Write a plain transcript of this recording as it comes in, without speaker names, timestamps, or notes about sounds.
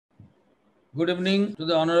Good evening to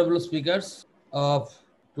the honorable speakers of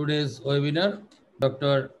today's webinar,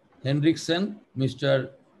 Dr. Hendrickson, Mr.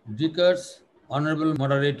 Dikkers, honorable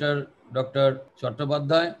moderator, Dr.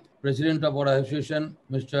 Chattopadhyay, President of our association,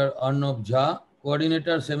 Mr. Arnab Jha,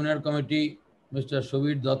 Coordinator Seminar Committee, Mr.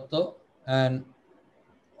 Shobir Datta, and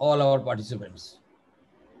all our participants.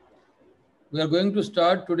 We are going to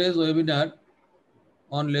start today's webinar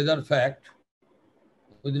on leather fact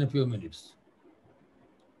within a few minutes.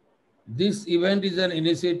 This event is an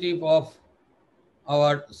initiative of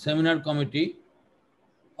our seminar committee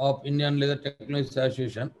of Indian Leather Technology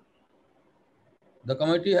Association. The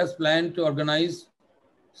committee has planned to organize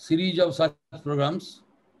series of such programs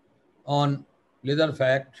on leather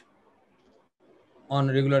fact on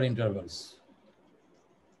regular intervals.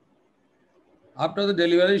 After the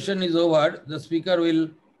deliberation is over, the speaker will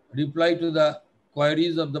reply to the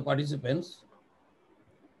queries of the participants.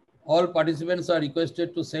 All participants are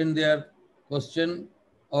requested to send their question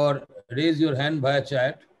or raise your hand via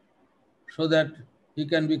chat so that he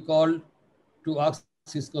can be called to ask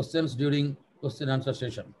his questions during question and answer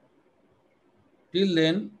session. Till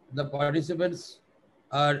then, the participants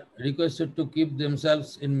are requested to keep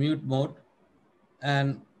themselves in mute mode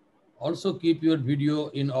and also keep your video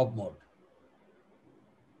in off mode.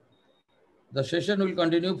 The session will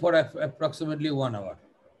continue for approximately 1 hour.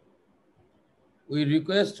 We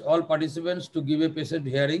request all participants to give a patient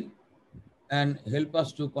hearing and help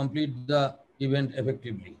us to complete the event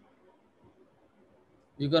effectively.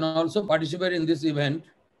 You can also participate in this event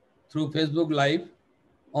through Facebook Live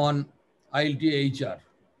on ILTHR.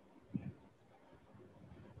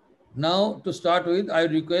 Now, to start with, I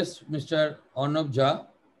request Mr. Arnab Jha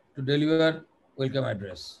to deliver welcome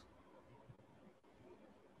address.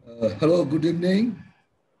 Hello, good evening.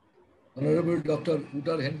 Honorable Dr.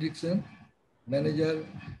 Wouter Hendrickson, Manager,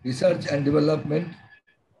 Research and Development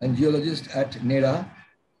and Geologist at NEDA.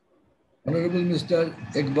 Honorable Mr.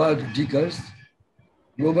 Egbert Dikkers,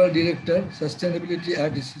 Global Director, Sustainability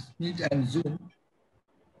at Smith and Zoom.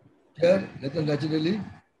 Chair, naturally,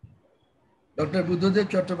 Dr. Buddhadev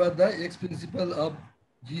Chattopadhyay, ex-principal of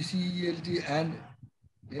GCELT and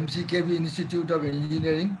MCKB Institute of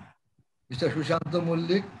Engineering. Mr. Sushanta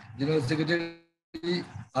Mullik, General Secretary,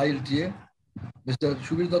 ILTA. Mr.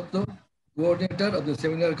 Shobir Datta, Coordinator of the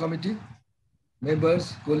Seminar Committee,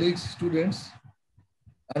 members, colleagues, students,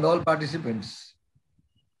 and all participants.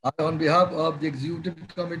 I, on behalf of the Executive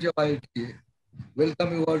Committee of ILTA,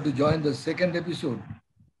 welcome you all to join the second episode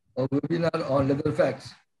of webinar on leather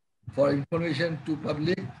facts for information to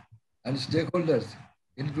public and stakeholders,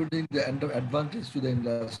 including the advantage to the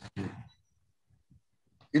industry.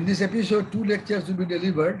 In this episode, 2 lectures will be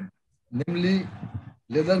delivered, namely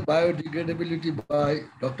Leather Biodegradability by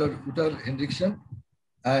Dr. Wouter Hendrickson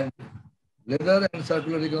and Leather and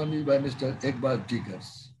Circular Economy by Mr. Egbert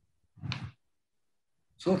Dikkers.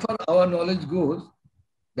 So far, our knowledge goes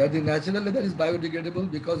that the natural leather is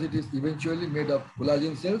biodegradable because it is eventually made of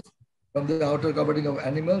collagen cells from the outer covering of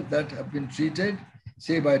animals that have been treated,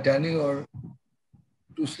 say by tanning or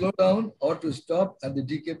to slow down or to stop at the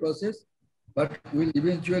decay process, but will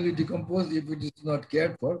eventually decompose if it is not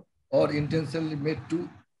cared for or intentionally made to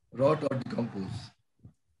rot or decompose.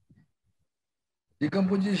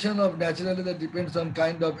 Decomposition of natural leather depends on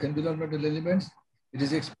kind of environmental elements it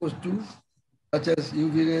is exposed to, such as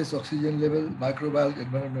UV rays, oxygen level, microbial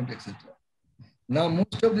environment, etc. Now,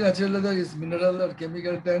 most of the natural leather is mineral or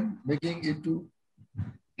chemical tan, making it to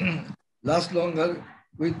last longer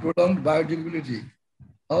with prolonged biodegradability.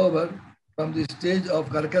 However, from the stage of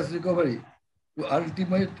carcass recovery to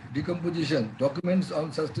ultimate decomposition, documents on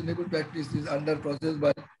sustainable practice is under process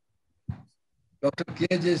by Dr.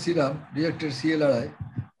 K.J. Siram, Director CLRI,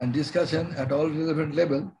 and discussion at all relevant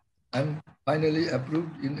levels, and finally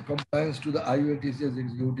approved in compliance to the IUATC's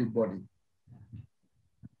executive body.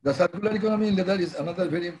 The circular economy in leather is another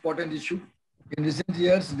very important issue. In recent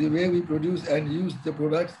years, the way we produce and use the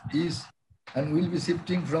products is and will be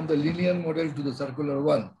shifting from the linear model to the circular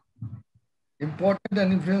one. Important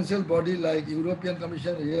and influential body like European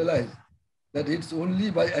Commission realized that it's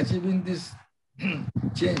only by achieving this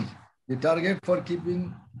change, the target for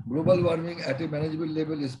keeping global warming at a manageable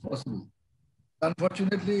level is possible.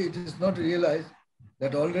 Unfortunately, it is not realized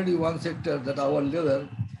that already one sector, that our leather,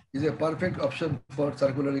 is a perfect option for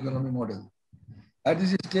circular economy model. At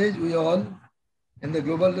this stage, we all in the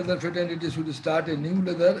global leather fraternity should start a new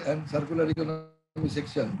leather and circular economy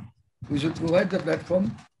section. We should provide the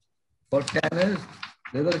platform for tanners,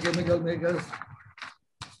 leather chemical makers,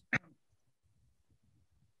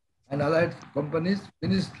 and allied companies,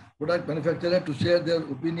 finished product manufacturers to share their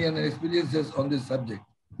opinion and experiences on this subject.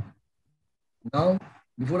 Now,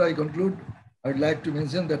 before I conclude, I'd like to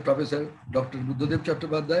mention that Professor Dr. Buddhadev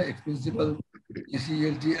Chattopadhyay, ex-principal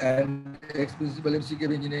ECLT and ex-principal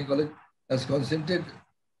MCKB Engineering College, has consented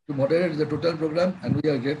to moderate the total program, and we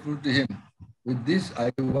are grateful to him. With this,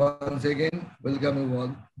 I once again welcome you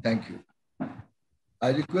all. Thank you. I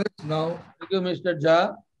request now. Thank you, Mr.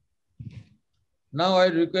 Jha. Now I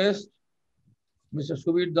request Mr.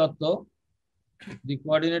 Subir Datta, the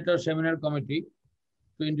coordinator seminar committee,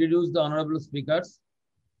 to introduce the honorable speakers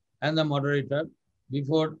and the moderator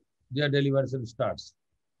before their deliberation starts.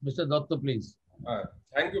 Mr. Datta, please.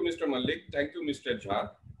 Thank you, Mr. Malik. Thank you, Mr.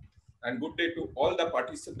 Jha. And good day to all the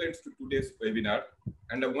participants to today's webinar,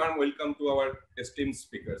 and a warm welcome to our esteemed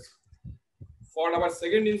speakers. For our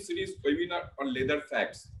second in series webinar on leather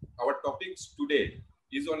facts, our topics today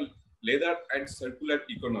is on leather and circular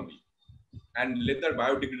economy and leather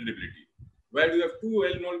biodegradability, where we have two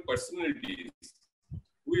well-known personalities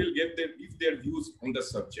who will give their views on the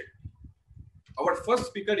subject. Our first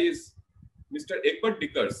speaker is Mr. Egbert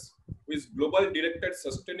Dikkers, who is Global Director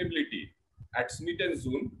Sustainability at Smith &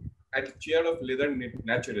 Zoon and Chair of Leather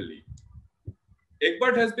Naturally.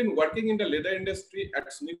 Egbert has been working in the leather industry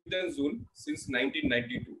at Smith & Zoon since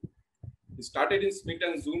 1992. He started in Smith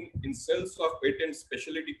 & Zoon in sales of patent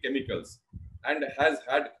specialty chemicals and has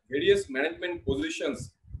had various management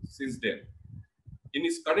positions since then. In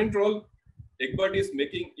his current role, Egbert is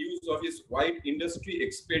making use of his wide industry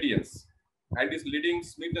experience and is leading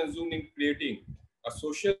Smith & Zoon in creating a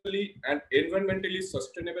socially and environmentally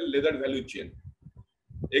sustainable leather value chain.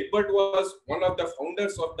 Egbert was one of the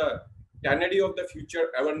founders of the Canary of the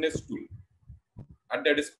Future awareness tool. At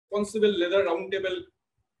the Responsible Leather Roundtable,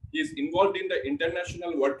 he is involved in the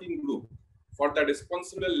international working group for the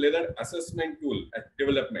Responsible Leather Assessment Tool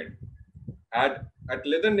development. At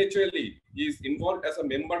Leather Naturally, he is involved as a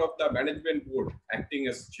member of the management board, acting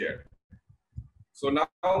as chair. So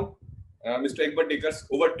now, Mr. Egbert Dikkers,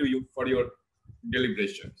 over to you for your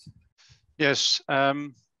deliberations. Yes,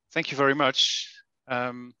 thank you very much.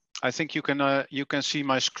 I think you can see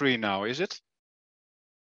my screen now, is it?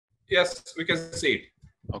 Yes, we can see it.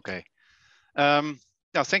 Okay.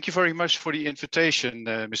 Now, thank you very much for the invitation,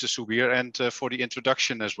 Mr. Subir, and for the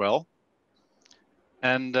introduction as well.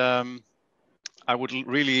 And I would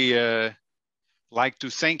really like to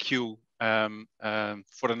thank you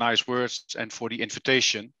for the nice words and for the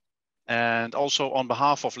invitation. And also on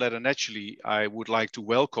behalf of Leather Naturally, I would like to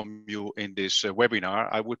welcome you in this webinar.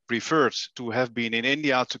 I would prefer to have been in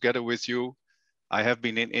India together with you. I have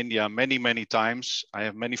been in India many, many times. I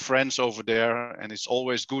have many friends over there, and it's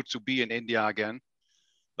always good to be in India again.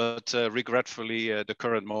 But regretfully, the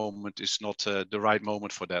current moment is not the right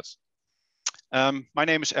moment for that. My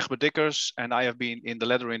name is Egbert Dikkers, and I have been in the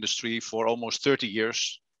leather industry for almost 30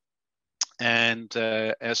 years. And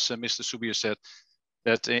as Mr. Subir said,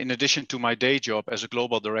 that in addition to my day job as a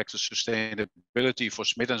Global Director Sustainability for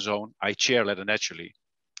Smith & Zoon, I chair Leather Naturally.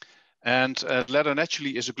 And Leather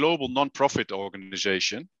Naturally is a global non-profit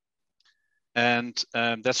organization. And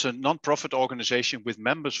that's a non-profit organization with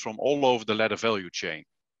members from all over the leather value chain.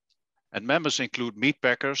 And members include meat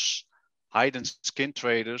packers, hide and skin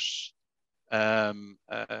traders,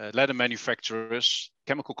 leather manufacturers,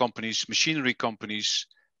 chemical companies, machinery companies,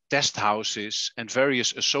 test houses, and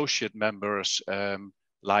various associate members,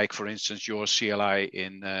 like, for instance, your CLI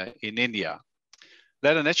in India.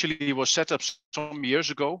 Leather Naturally was set up some years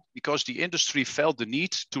ago because the industry felt the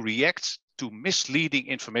need to react to misleading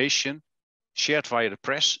information shared via the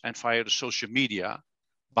press and via the social media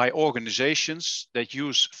by organizations that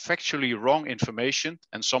use factually wrong information,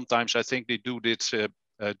 and sometimes I think they do this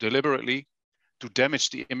deliberately, to damage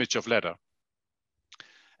the image of leather.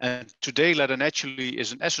 And today, Leather Naturally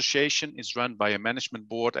is an association. It's run by a management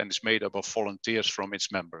board and is made up of volunteers from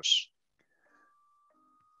its members.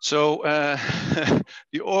 So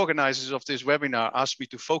the organizers of this webinar asked me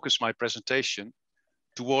to focus my presentation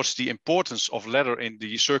towards the importance of leather in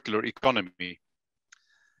the circular economy.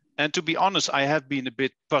 And to be honest, I have been a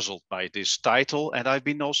bit puzzled by this title, and I've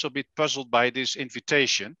been also a bit puzzled by this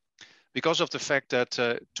invitation, because of the fact that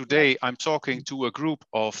today I'm talking to a group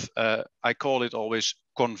of, I call it always,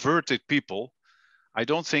 converted people. I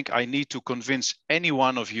don't think I need to convince any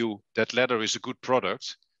one of you that leather is a good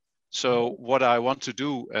product. So what I want to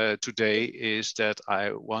do today is that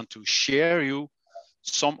I want to share you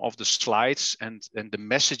some of the slides and the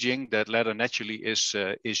messaging that Leather Naturally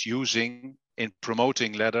is using in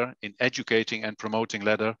promoting leather, in educating and promoting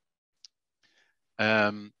leather,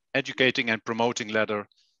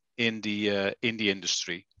 in the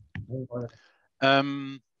industry.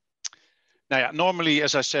 Normally,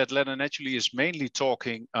 as I said, Leather Naturally is mainly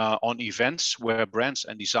talking on events where brands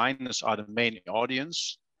and designers are the main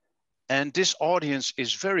audience. And this audience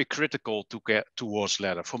is very critical to get towards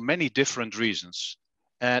leather for many different reasons.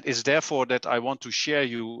 And it's therefore that I want to share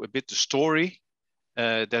you a bit the story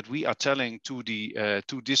that we are telling to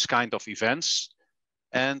this kind of events.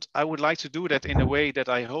 And I would like to do that in a way that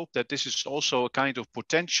I hope that this is also a kind of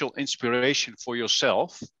potential inspiration for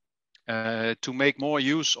yourself to make more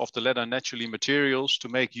use of the leather naturally materials, to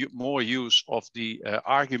make more use of the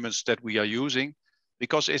arguments that we are using,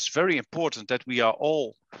 because it's very important that we are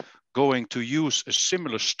all going to use a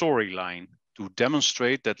similar storyline to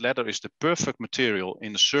demonstrate that leather is the perfect material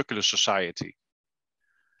in a circular society.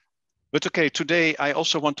 But okay, today I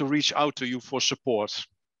also want to reach out to you for support.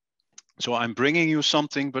 So I'm bringing you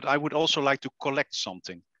something, but I would also like to collect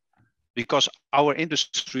something because our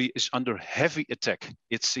industry is under heavy attack.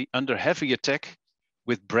 It's under heavy attack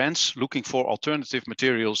with brands looking for alternative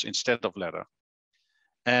materials instead of leather.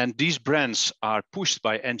 And these brands are pushed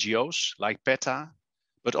by NGOs like PETA,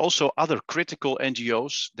 but also other critical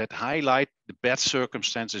NGOs that highlight the bad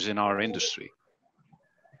circumstances in our industry.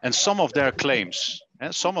 And some of their claims,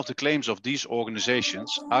 some of the claims of these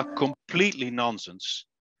organizations are completely nonsense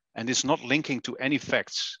and is not linking to any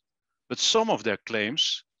facts. But some of their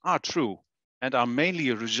claims are true and are mainly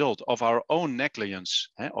a result of our own negligence,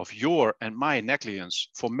 of your and my negligence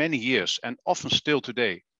for many years and often still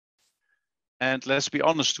today. And let's be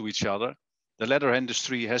honest to each other, the leather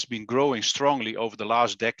industry has been growing strongly over the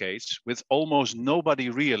last decades with almost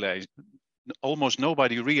nobody realizing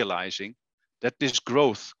that this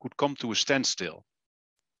growth could come to a standstill.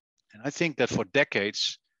 And I think that for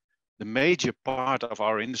decades, the major part of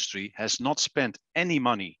our industry has not spent any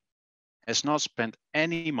money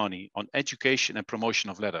on education and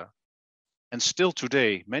promotion of leather. And still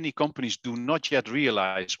today, many companies do not yet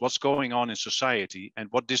realize what's going on in society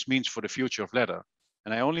and what this means for the future of leather.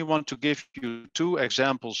 And I only want to give you 2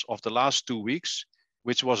 examples of the last 2 weeks,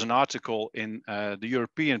 which was an article in the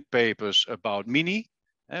European papers about Mini,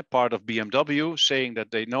 part of BMW, saying that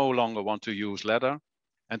they no longer want to use leather.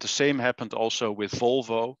 And the same happened also with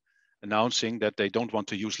Volvo, announcing that they don't want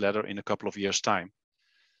to use leather in a couple of years' time.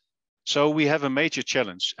 So we have a major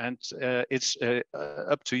challenge, and it's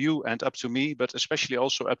up to you and up to me, but especially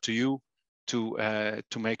also up to you to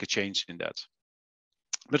make a change in that.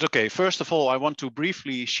 But okay, first of all, I want to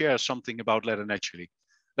briefly share something about Leather Naturally.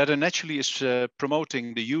 Leather Naturally is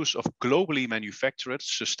promoting the use of globally manufactured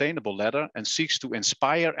sustainable leather and seeks to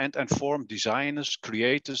inspire and inform designers,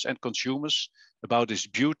 creators, and consumers about its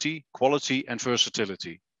beauty, quality, and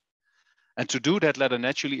versatility. And to do that, Leather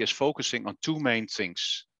Naturally is focusing on 2 main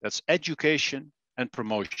things. That's education and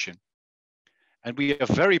promotion. And we are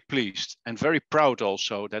very pleased and very proud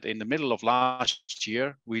also that in the middle of last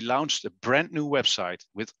year, we launched a brand new website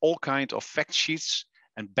with all kinds of fact sheets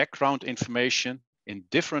and background information in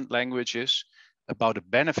different languages about the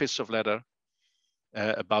benefits of leather,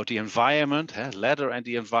 about the environment, leather and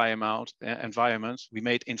the environment. We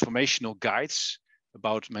made informational guides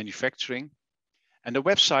about manufacturing. And the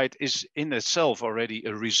website is in itself already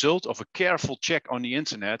a result of a careful check on the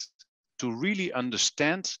internet to really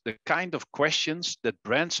understand the kind of questions that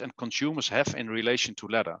brands and consumers have in relation to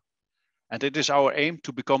leather. And it is our aim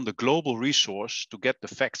to become the global resource to get the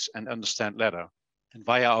facts and understand leather. And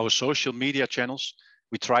via our social media channels,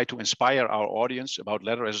 we try to inspire our audience about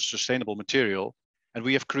leather as a sustainable material. And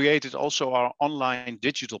we have created also our online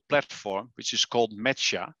digital platform, which is called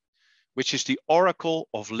Matcha, which is the oracle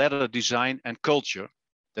of leather design and culture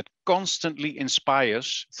that constantly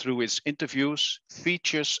inspires through its interviews,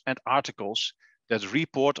 features, and articles that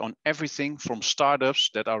report on everything from startups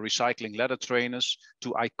that are recycling leather trainers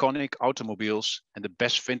to iconic automobiles and the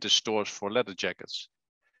best vintage stores for leather jackets.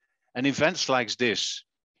 And events like this,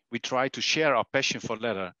 we try to share our passion for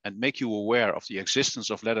leather and make you aware of the existence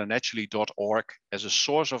of leathernaturally.org as a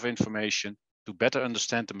source of information to better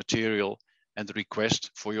understand the material and the request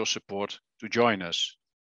for your support to join us.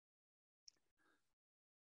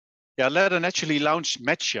 Yeah, Leather Naturally launched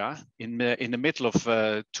Matcha in the middle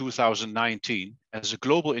of 2019 as a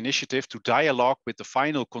global initiative to dialogue with the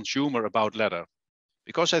final consumer about leather.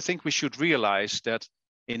 Because I think we should realize that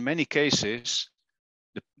in many cases,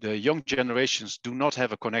 the young generations do not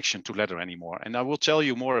have a connection to leather anymore. And I will tell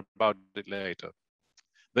you more about it later.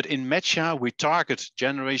 But in Matcha, we target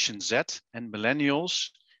Generation Z and millennials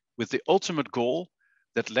with the ultimate goal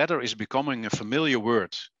that leather is becoming a familiar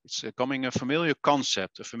word. It's becoming a familiar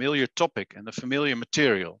concept, a familiar topic, and a familiar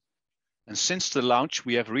material. And since the launch,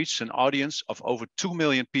 we have reached an audience of over 2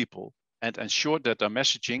 million people and ensured that our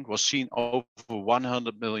messaging was seen over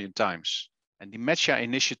 100 million times. And the Matcha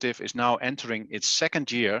initiative is now entering its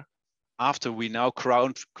 2nd year after we now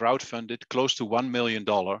crowdfunded close to $1 million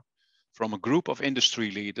from a group of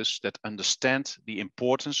industry leaders that understand the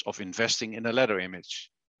importance of investing in a leather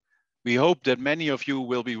image. We hope that many of you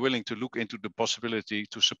will be willing to look into the possibility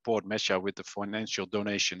to support Mecha with the financial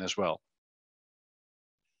donation as well.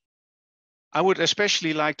 I would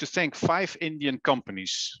especially like to thank 5 Indian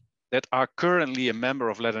companies that are currently a member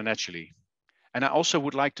of Leather Naturally. And I also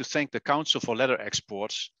would like to thank the Council for Leather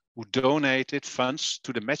Exports, who donated funds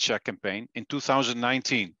to the Mecha campaign in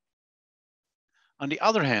 2019. On the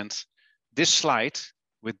other hand, this slide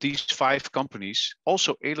with these 5 companies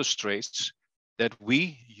also illustrates that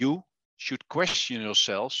you should question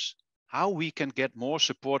yourselves how we can get more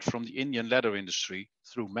support from the Indian leather industry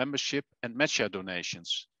through membership and Mecha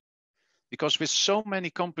donations. Because with so many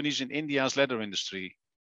companies in India's leather industry,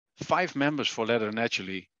 5 members for Leather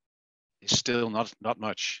Naturally is still not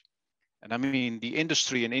much. And I mean, the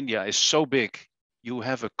industry in India is so big, you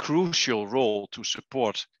have a crucial role to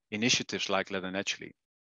support initiatives like Leather Naturally.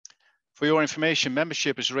 For your information,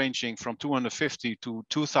 membership is ranging from $250 to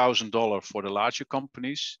 $2,000 for the larger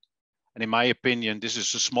companies. And in my opinion, this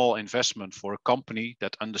is a small investment for a company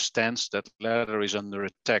that understands that leather is under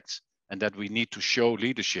attack and that we need to show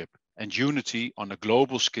leadership and unity on a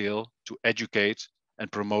global scale to educate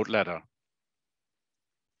and promote leather.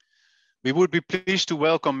 We would be pleased to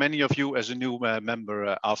welcome many of you as a new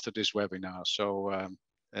member after this webinar. So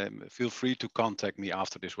feel free to contact me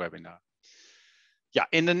after this webinar. Yeah,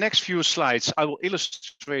 in the next few slides, I will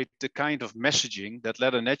illustrate the kind of messaging that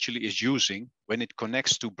Leather Naturally is using when it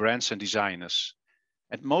connects to brands and designers.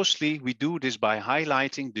 And mostly we do this by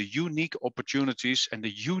highlighting the unique opportunities and the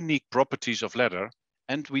unique properties of leather.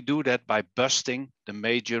 And we do that by busting the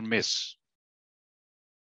major myths.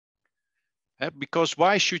 Because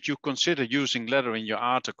why should you consider using leather in your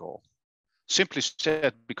article? Simply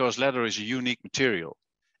said, because leather is a unique material.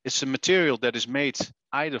 It's a material that is made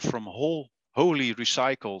either from wholly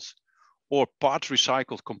recycled or part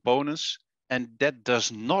recycled components, and that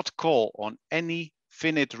does not call on any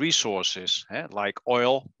finite resources, like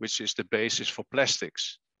oil, which is the basis for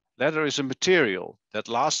plastics. Leather is a material that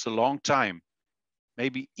lasts a long time,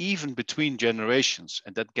 maybe even between generations,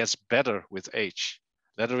 and that gets better with age.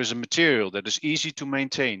 Leather is a material that is easy to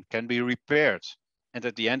maintain, can be repaired, and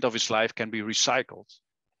at the end of its life can be recycled.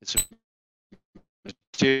 It's a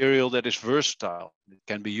material that is versatile. It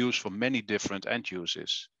can be used for many different end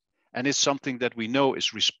uses. And it's something that we know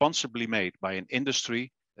is responsibly made by an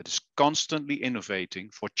industry that is constantly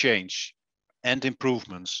innovating for change and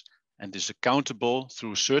improvements, and is accountable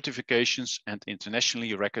through certifications and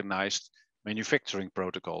internationally recognized manufacturing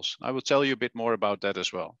protocols. I will tell you a bit more about that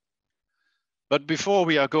as well. But before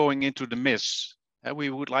we are going into the myths, we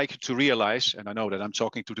would like you to realize, and I know that I'm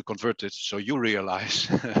talking to the converted, so you realize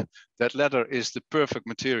that leather is the perfect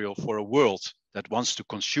material for a world that wants to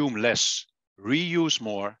consume less, reuse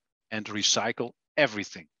more, and recycle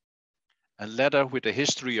everything. And leather, with a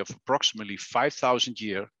history of approximately 5,000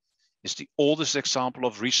 years, is the oldest example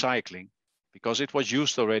of recycling because it was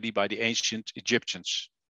used already by the ancient Egyptians.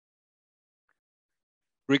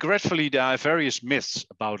 Regretfully, there are various myths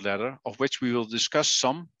about leather, of which we will discuss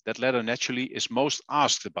some that Leather Naturally is most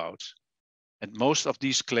asked about. And most of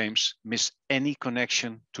these claims miss any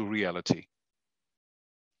connection to reality.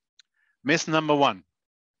 Myth number 1,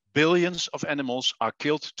 billions of animals are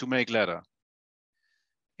killed to make leather.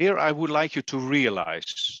 Here I would like you to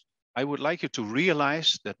realize,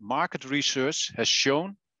 that market research has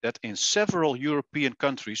shown that in several European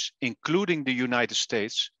countries, including the United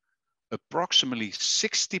States, approximately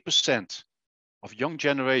 60% of young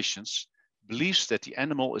generations believes that the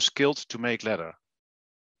animal is killed to make leather.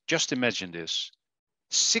 Just imagine this,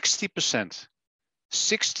 60%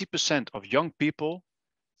 of young people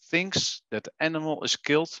thinks that the animal is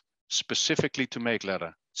killed specifically to make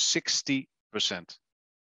leather, 60%.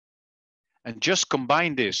 And just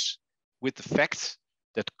combine this with the fact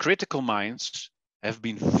that critical minds have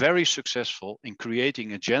been very successful in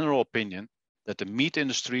creating a general opinion that the meat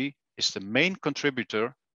industry is the main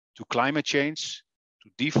contributor to climate change, to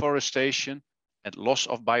deforestation, and loss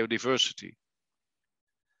of biodiversity.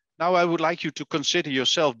 Now I would like you to consider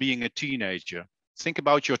yourself being a teenager. Think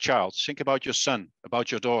about your child, think about your son,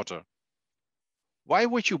 about your daughter. Why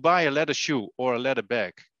would you buy a leather shoe or a leather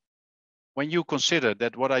bag when you consider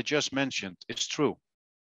that what I just mentioned is true?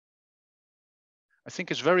 I think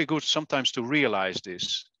it's very good sometimes to realize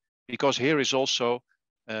this, because here is also,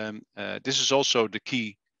 this is also the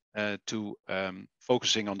key to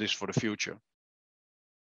focusing on this for the future.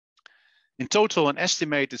 In total, an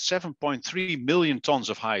estimated 7.3 million tons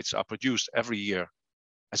of hides are produced every year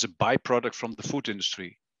as a byproduct from the food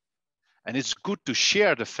industry. And it's good to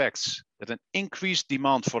share the facts that an increased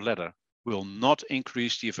demand for leather will not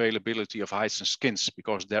increase the availability of hides and skins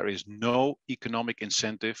because there is no economic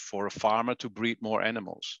incentive for a farmer to breed more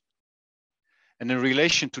animals. And in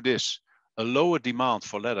relation to this, a lower demand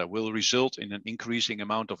for leather will result in an increasing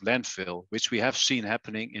amount of landfill, which we have seen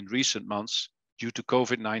happening in recent months due to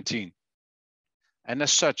COVID-19. And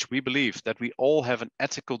as such, we believe that we all have an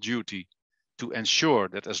ethical duty to ensure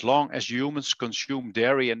that as long as humans consume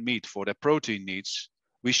dairy and meat for their protein needs,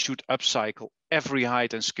 we should upcycle every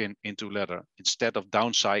hide and skin into leather instead of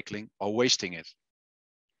downcycling or wasting it.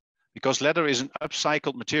 Because leather is an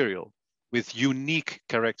upcycled material with unique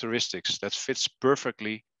characteristics that fits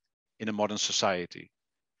perfectly in a modern society.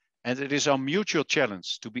 And it is our mutual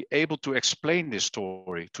challenge to be able to explain this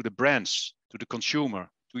story to the brands, to the consumer,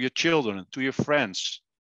 to your children, to your friends,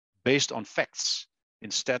 based on facts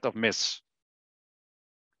instead of myths.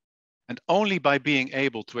 And only by being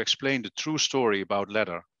able to explain the true story about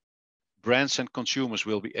leather, brands and consumers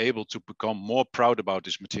will be able to become more proud about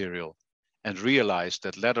this material and realize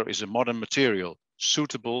that leather is a modern material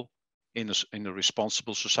suitable in a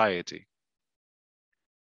responsible society.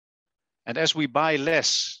 And as we buy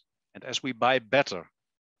less and as we buy better,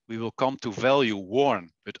 we will come to value worn,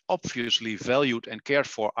 but obviously valued and cared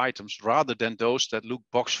for items rather than those that look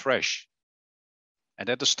box fresh. And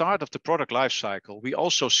at the start of the product life cycle, we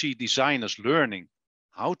also see designers learning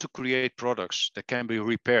how to create products that can be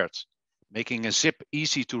repaired, making a zip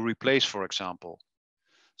easy to replace, for example,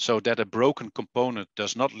 so that a broken component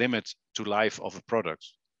does not limit the life of a product.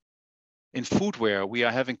 In footwear, we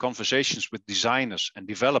are having conversations with designers and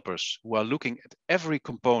developers who are looking at every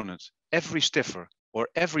component, every stiffer, or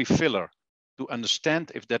every filler to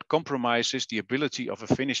understand if that compromises the ability of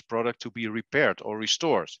a finished product to be repaired or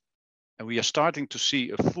restored. And we are starting to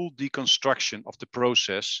see a full deconstruction of the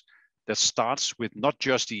process that starts with not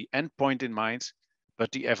just the endpoint in mind,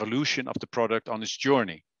 but the evolution of the product on its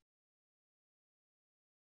journey.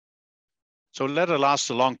 So leather lasts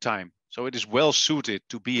a long time, so it is well suited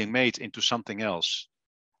to being made into something else.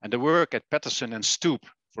 And the work at Patterson and Stoop,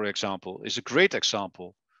 for example, is a great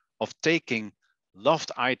example of taking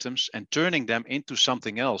loved items and turning them into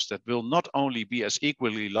something else that will not only be as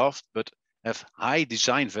equally loved, but have high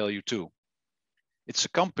design value too. It's a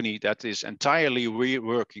company that is entirely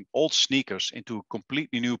reworking old sneakers into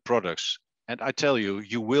completely new products. And I tell you,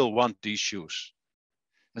 you will want these shoes.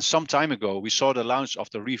 And some time ago, we saw the launch of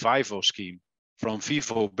the Revivo scheme from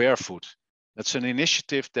Vivo Barefoot. That's an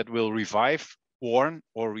initiative that will revive worn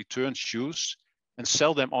or returned shoes and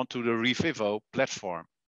sell them onto the Revivo platform.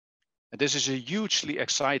 And this is a hugely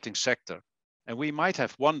exciting sector. And we might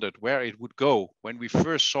have wondered where it would go when we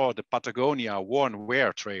first saw the Patagonia worn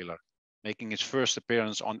wear trailer, making its first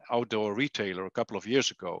appearance on Outdoor Retailer a couple of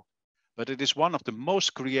years ago. But it is one of the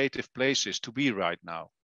most creative places to be right now.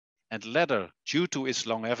 And leather, due to its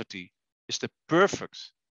longevity, is the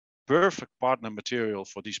perfect partner material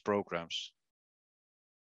for these programs.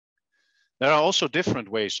 There are also different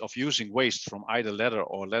ways of using waste from either leather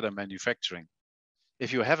or leather manufacturing.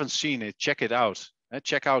 If you haven't seen it, check it out.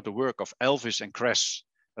 Check out the work of Elvis and Cress.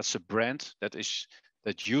 That's a brand that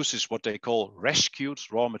uses what they call rescued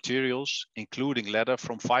raw materials, including leather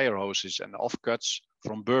from fire hoses and offcuts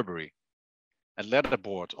from Burberry. And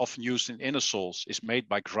leatherboard, often used in inner soles, is made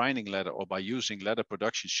by grinding leather or by using leather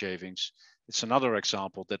production shavings. It's another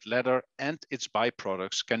example that leather and its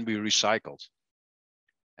byproducts can be recycled.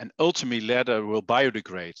 And ultimately, leather will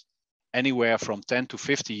biodegrade anywhere from 10 to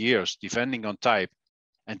 50 years, depending on type.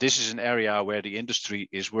 And this is an area where the industry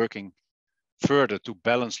is working further to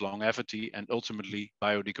balance longevity and ultimately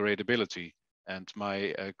biodegradability. And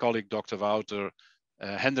my colleague, Dr. Wouter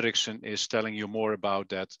Hendrickson, is telling you more about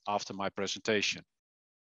that after my presentation.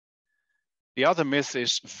 The other myth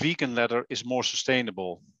is vegan leather is more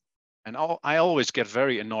sustainable. And I always get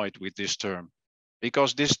very annoyed with this term,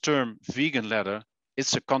 because this term vegan leather,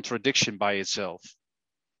 it's a contradiction by itself.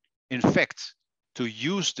 In fact, to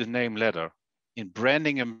use the name leather in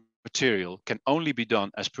branding a material can only be done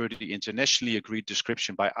as per the internationally agreed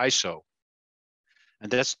description by ISO. And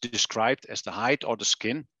that's described as the hide or the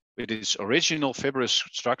skin with its original fibrous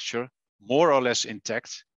structure more or less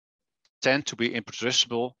intact, tend to be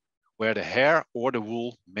imperishable, where the hair or the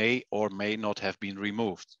wool may or may not have been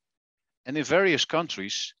removed. And in various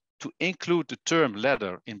countries, to include the term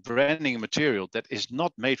leather in branding a material that is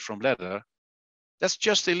not made from leather, that's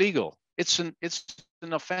just illegal. It's an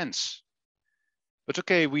offense. But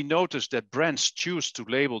okay, we notice that brands choose to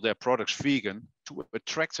label their products vegan to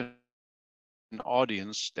attract an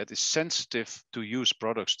audience that is sensitive to use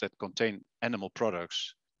products that contain animal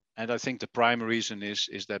products. And I think the prime reason is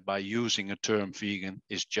that by using a term vegan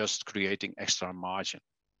is just creating extra margin.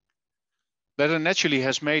 Leather Naturally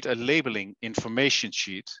has made a labeling information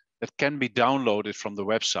sheet that can be downloaded from the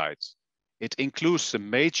website. It includes the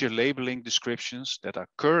major labeling descriptions that are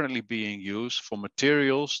currently being used for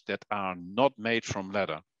materials that are not made from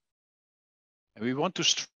leather. And we want to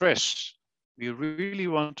stress, we really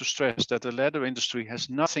want to stress that the leather industry has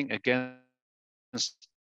nothing against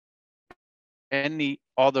any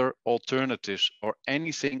other alternatives or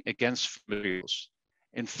anything against materials.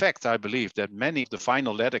 In fact, I believe that many of the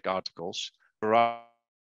final leather articles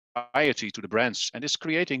variety to the brands and is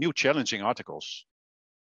creating new challenging articles.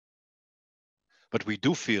 But we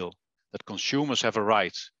do feel that consumers have a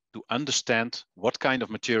right to understand what kind of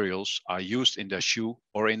materials are used in their shoe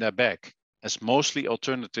or in their bag, as mostly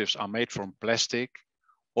alternatives are made from plastic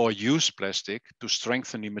or use plastic to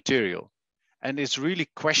strengthen the material. And it's really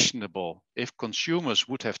questionable if consumers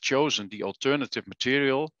would have chosen the alternative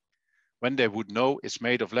material when they would know it's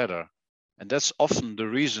made of leather. And that's often the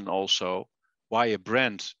reason also why a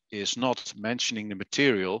brand is not mentioning the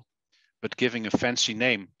material, but giving a fancy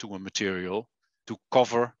name to a material to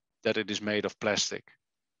cover that it is made of plastic.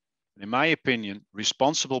 In my opinion,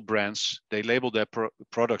 responsible brands, they label their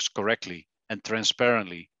products correctly and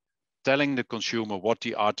transparently, telling the consumer what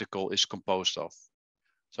the article is composed of.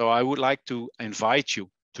 So I would like to invite you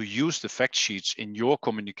to use the fact sheets in your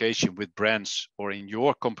communication with brands or in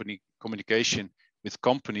your communication with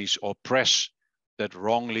companies or press that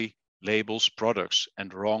wrongly labels products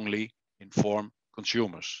and wrongly inform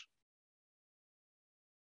consumers.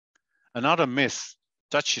 Another myth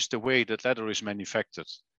touches the way that leather is manufactured.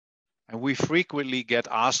 And we frequently get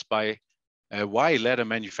asked by why leather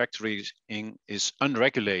manufacturing is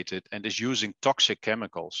unregulated and is using toxic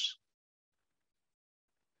chemicals.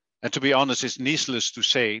 And to be honest, it's needless to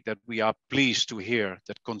say that we are pleased to hear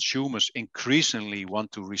that consumers increasingly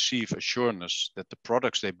want to receive assurance that the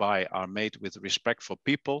products they buy are made with respect for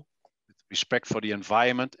people, with respect for the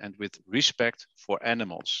environment, and with respect for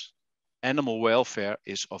animals. Animal welfare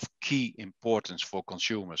is of key importance for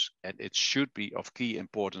consumers, and it should be of key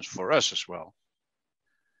importance for us as well.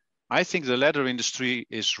 I think the leather industry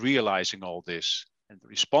is realizing all this, and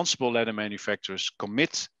responsible leather manufacturers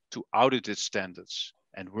commit to audited standards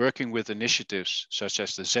and working with initiatives such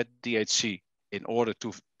as the ZDHC in order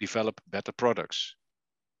to develop better products.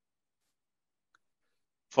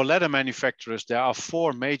 For leather manufacturers, there are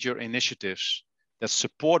 4 major initiatives that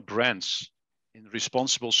support brands in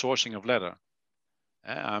responsible sourcing of leather.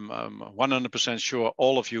 I'm 100% sure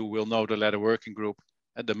all of you will know the Leather Working Group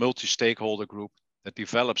and the multi-stakeholder group that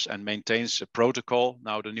develops and maintains a protocol,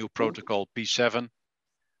 now the new protocol P7,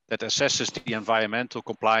 that assesses the environmental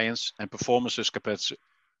compliance and performance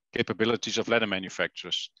capabilities of leather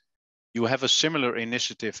manufacturers. You have a similar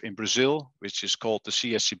initiative in Brazil, which is called the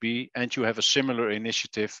CSCB, and you have a similar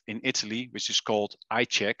initiative in Italy, which is called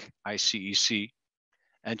ICEC, ICEC.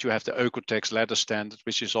 And you have the Oecotex leather standard,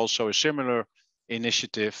 which is also a similar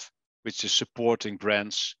initiative, which is supporting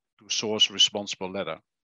brands to source responsible leather.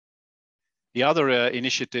 The other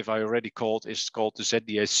initiative I already is called the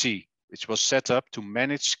ZDHC, which was set up to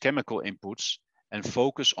manage chemical inputs and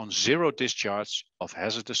focus on zero discharge of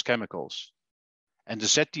hazardous chemicals. And the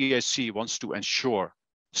ZDHC wants to ensure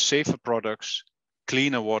safer products,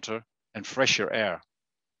 cleaner water, and fresher air.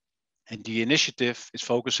 And the initiative is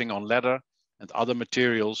focusing on leather and other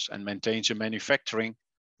materials and maintains a manufacturing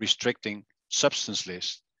restricting substance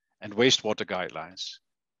list and wastewater guidelines.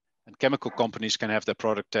 And chemical companies can have their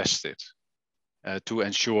product tested to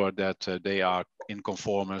ensure that they are in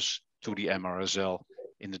conformance to the MRSL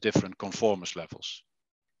in the different conformance levels.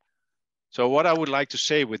 So what I would like to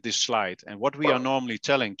say with this slide, and what we are normally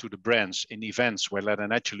telling to the brands in events where Leather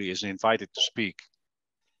Naturally is invited to speak,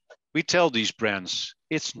 we tell these brands,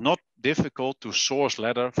 it's not difficult to source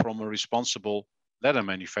leather from a responsible leather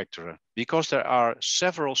manufacturer because there are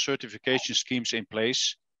several certification schemes in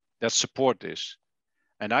place that support this.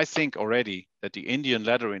 And I think already that the Indian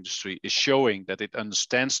leather industry is showing that it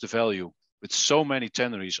understands the value with so many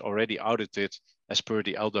tanneries already audited as per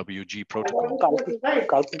the LWG protocol.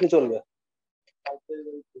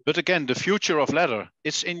 But again, the future of leather,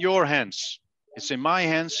 it's in your hands. It's in my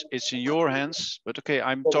hands, it's in your hands, but okay,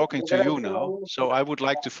 I'm talking to you now, so I would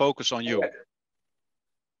like to focus on you.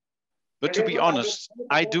 But to be honest,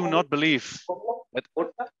 I do not believe that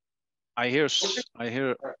I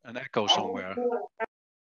hear an echo somewhere.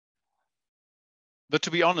 But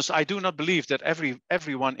to be honest, I do not believe that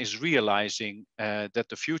everyone is realizing that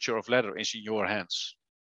the future of leather is in your hands.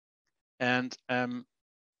 And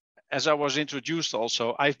as I was introduced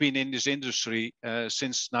also, I've been in this industry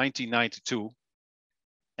since 1992.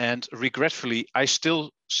 And regretfully, I still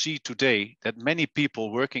see today that many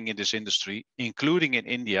people working in this industry, including in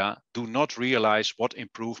India, do not realize what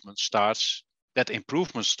improvement starts, that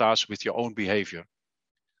improvement starts with your own behavior.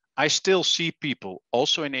 I still see people,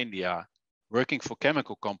 also in India, working for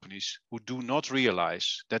chemical companies who do not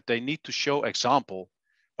realize that they need to show example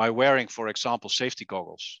by wearing, for example, safety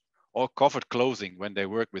goggles or covered clothing when they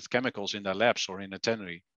work with chemicals in their labs or in a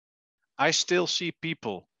tannery. I still see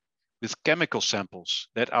people with chemical samples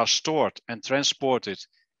that are stored and transported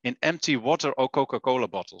in empty water or Coca-Cola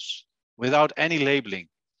bottles without any labeling,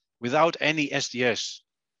 without any SDS.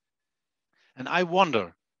 And I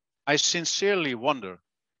wonder, I sincerely wonder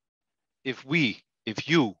if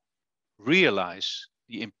you realize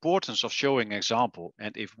the importance of showing example,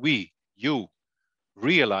 and if you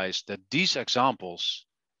realize that these examples,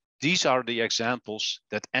 these are the examples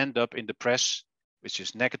that end up in the press, which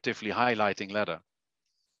is negatively highlighting leather.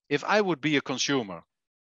 If I would be a consumer,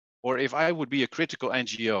 or if I would be a critical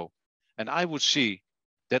NGO, and I would see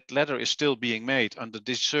that leather is still being made under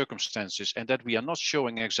these circumstances and that we are not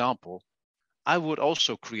showing example, I would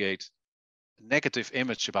also create a negative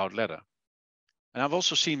image about leather. And I've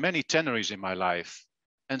also seen many tanneries in my life,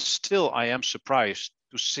 and still I am surprised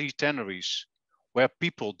to see tanneries where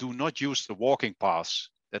people do not use the walking paths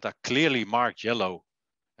that are clearly marked yellow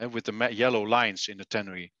and with the yellow lines in the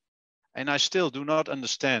tannery. And I still do not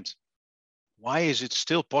understand, why is it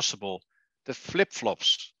still possible that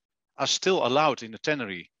flip-flops are still allowed in the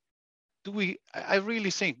tannery? I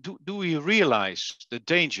really think, do we realize the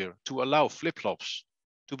danger to allow flip-flops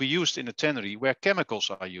to be used in a tannery where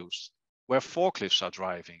chemicals are used, where forklifts are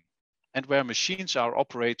driving, and where machines are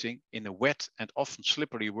operating in a wet and often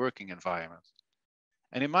slippery working environment?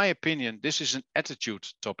 And in my opinion, this is an attitude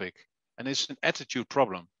topic, and it's an attitude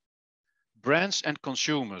problem. Brands and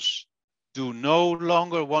consumers do no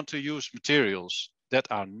longer want to use materials that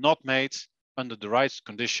are not made under the right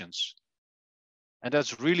conditions. And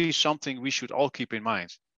that's really something we should all keep in mind.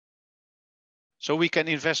 So we can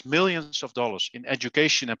invest millions of dollars in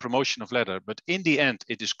education and promotion of leather, but in the end,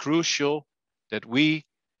 it is crucial that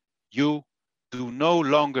you do no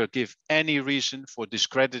longer give any reason for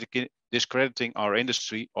discrediting our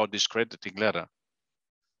industry or discrediting leather.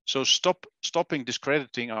 So stopping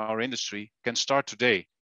discrediting our industry can start today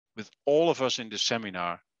with all of us in this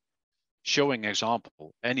seminar showing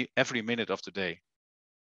example every minute of the day.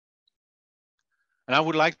 And I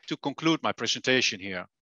would like to conclude my presentation here.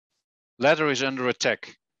 Leather is under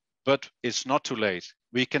attack, but it's not too late.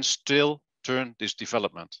 We can still turn this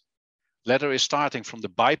development. Leather is starting from the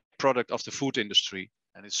byproduct of the food industry,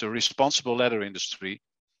 and it's a responsible leather industry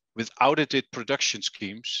with audited production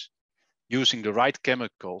schemes using the right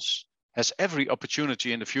chemicals, has every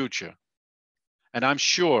opportunity in the future. And I'm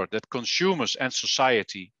sure that consumers and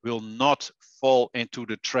society will not fall into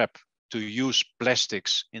the trap to use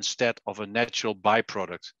plastics instead of a natural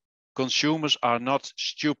byproduct. Consumers are not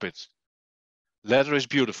stupid. Leather is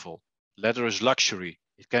beautiful. Leather is luxury.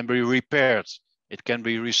 It can be repaired. It can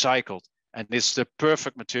be recycled. And it's the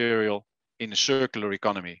perfect material in a circular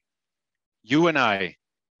economy. You and I,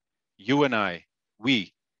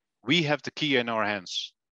 we have the key in our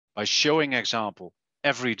hands by showing example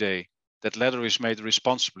every day that leather is made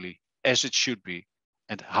responsibly as it should be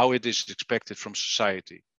and how it is expected from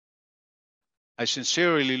society. I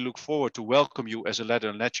sincerely look forward to welcome you as a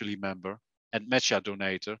Leather Naturally member and Matcha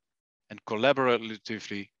donator and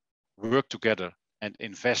collaboratively work together and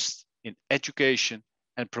invest in education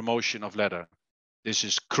and promotion of leather. This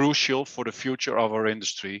is crucial for the future of our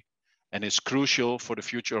industry, and it's crucial for the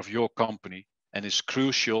future of your company, and it's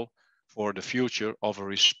crucial for the future of a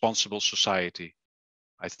responsible society.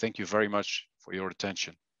 I thank you very much for your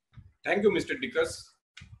attention. Thank you, Mr. Dikkers,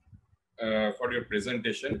 for your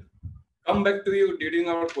presentation. Come back to you during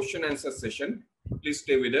our question answer session. Please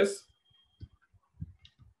stay with us.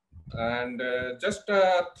 And just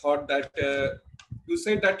thought that you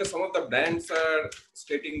said that some of the brands are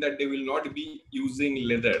stating that they will not be using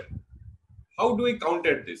leather. How do we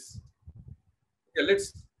counter this? Okay,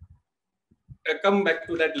 let's come back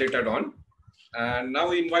to that later on. And now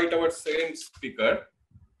we invite our second speaker,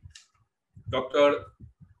 Dr.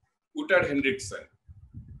 Wouter Hendrickson.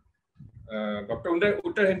 Dr.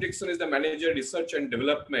 Wouter Hendrickson is the Manager Research and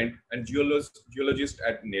Development and Geologist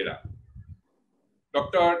at NEDA.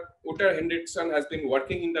 Dr. Wouter Hendrickson has been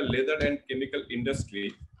working in the leather and chemical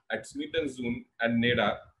industry at Smith & Zoon and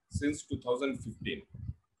NEDA since 2015.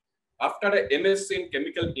 After a MSc in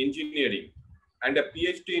Chemical Engineering and a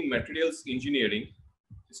PhD in Materials Engineering,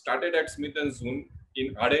 he started at Smith & Zoon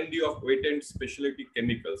in R&D of wet and specialty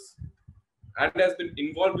chemicals and has been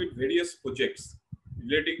involved with various projects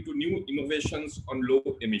relating to new innovations on low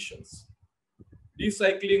emissions,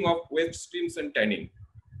 recycling of waste streams and tanning.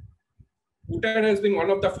 Wouter has been one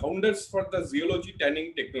of the founders for the zeology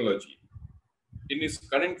tanning technology. In his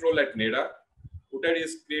current role at NEDA, Wouter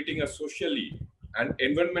is creating a socially and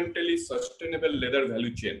environmentally sustainable leather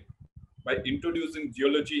value chain by introducing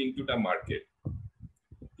geology into the market.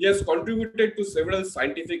 He has contributed to several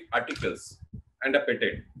scientific articles and a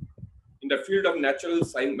patent in the field of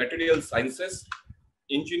material sciences,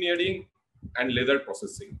 engineering, and leather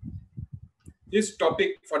processing. His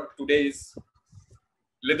topic for today is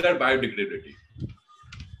leather biodegradability.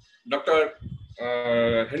 Dr.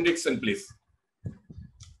 Hendrickson, please.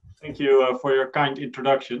 Thank you for your kind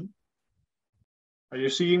introduction. Are you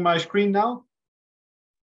seeing my screen now?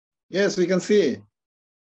 Yes, we can see.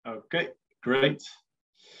 Okay, great.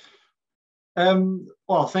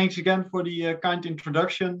 Well, thanks again for the kind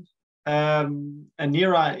introduction. And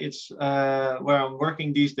NERA, it's where I'm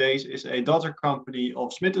working these days, is a daughter company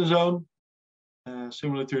of Smith & Zoon,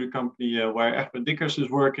 similar to the company where Egbert Dikkers is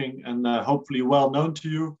working, and hopefully well known to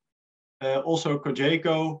you. Also,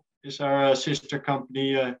 Cogeco is our sister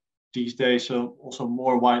company these days, so also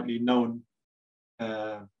more widely known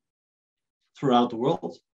throughout the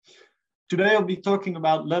world. Today I'll be talking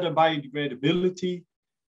about leather biodegradability,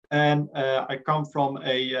 and I come from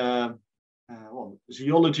a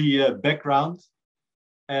zoology background,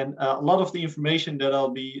 and a lot of the information that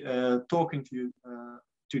I'll be talking to you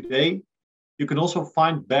today, you can also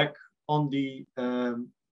find back on the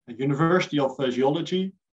University of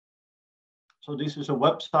Geology. So this is a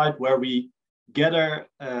website where we gather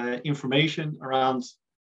information around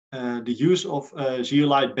the use of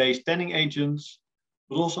zeolite-based tanning agents,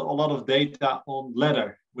 but also a lot of data on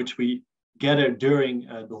leather, which we gather during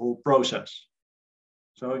the whole process.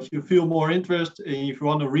 So if you feel more interest, and if you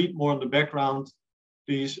want to read more on the background,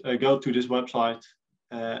 please go to this website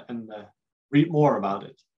and read more about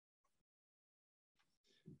it.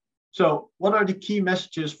 So what are the key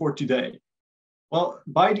messages for today? Well,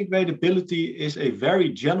 biodegradability is a very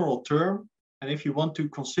general term. And if you want to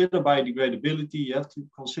consider biodegradability, you have to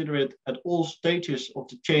consider it at all stages of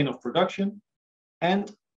the chain of production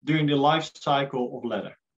and during the life cycle of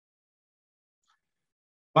leather.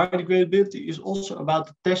 Biodegradability is also about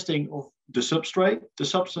the testing of the substrate, the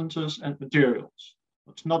substances and materials.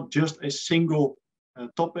 It's not just a single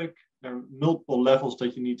topic. There are multiple levels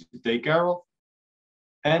that you need to take care of.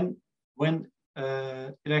 And when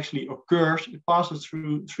it actually occurs, it passes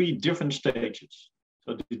through 3 different stages.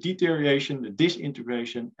 So the deterioration, the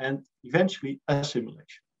disintegration, and eventually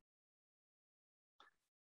assimilation.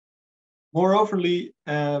 Moreoverly,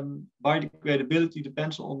 biodegradability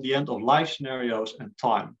depends on the end of life scenarios and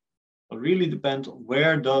time. It really depends on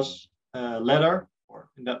where does leather, or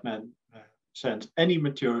in that sense, any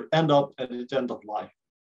material end up at its end of life.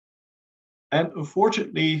 And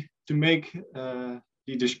unfortunately, to make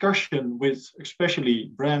the discussion with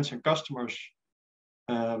especially brands and customers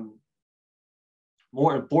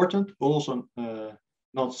more important, but also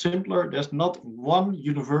not simpler, there's not one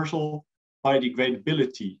universal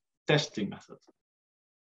biodegradability testing method.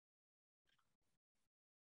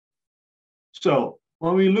 So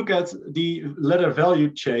when we look at the leather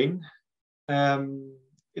value chain,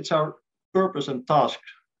 it's our purpose and task.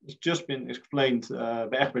 It's just been explained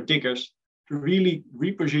by Egbert Dikkers to really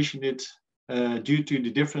reposition it due to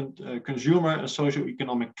the different consumer and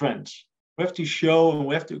socio-economic trends. We have to show and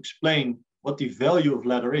we have to explain what the value of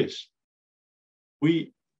leather is.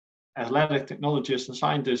 We, as leather technologists and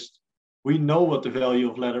scientists, we know what the value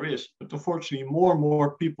of leather is, but unfortunately more and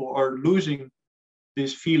more people are losing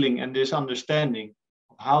this feeling and this understanding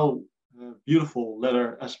of how beautiful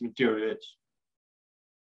leather as material is.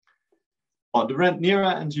 Well, the brand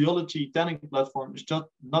NERA and Zeology tanning platform is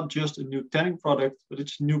not just a new tanning product, but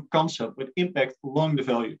it's a new concept with impact along the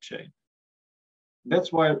value chain.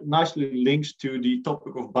 That's why it nicely links to the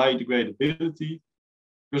topic of biodegradability,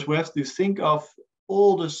 because we have to think of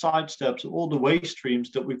all the side steps, all the waste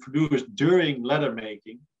streams that we produce during leather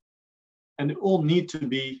making, and they all need to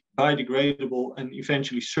be biodegradable and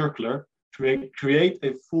eventually circular to create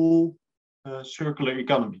a full circular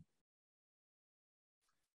economy.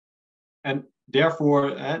 And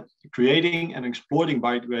therefore, creating and exploiting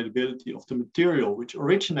biodegradability of the material, which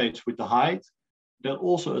originates with the hide, then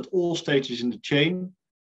also at all stages in the chain,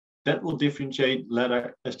 that will differentiate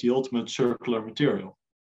leather as the ultimate circular material.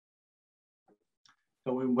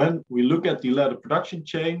 So when we look at the leather production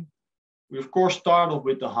chain, we of course start off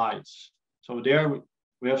with the hides. So there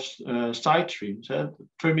we have side streams, the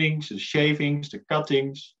trimmings, the shavings, the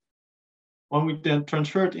cuttings. When we then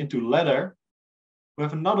transfer it into leather, we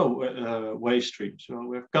have another waste stream. So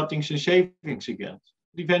we have cuttings and shavings again.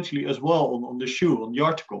 But eventually as well on the shoe, on the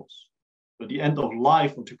articles. But the end of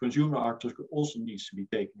life of the consumer article also needs to be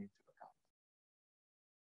taken into account.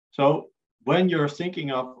 So when you're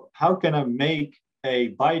thinking of how can I make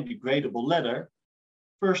a biodegradable leather,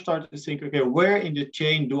 first start to think, okay, where in the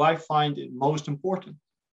chain do I find it most important?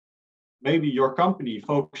 Maybe your company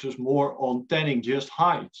focuses more on tanning just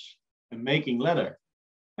hides and making leather.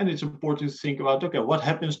 And it's important to think about, okay, what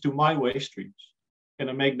happens to my waste streams? Can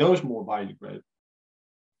I make those more biodegradable?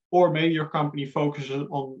 Or maybe your company focuses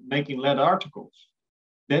on making leather articles.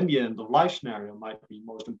 Then the end of life scenario might be the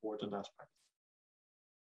most important aspect.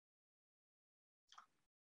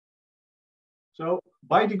 So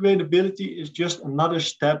biodegradability is just another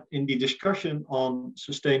step in the discussion on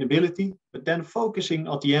sustainability, but then focusing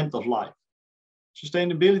at the end of life.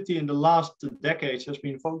 Sustainability in the last decades has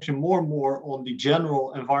been focusing more and more on the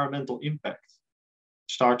general environmental impact.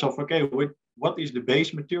 It starts off, okay, with what is the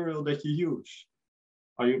base material that you use?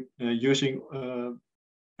 Are you using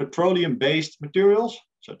petroleum-based materials,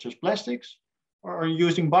 such as plastics, or are you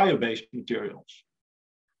using bio-based materials?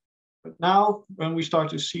 But now, when we start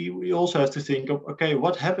to see, we also have to think of, okay,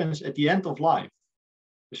 what happens at the end of life?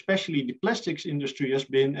 Especially the plastics industry has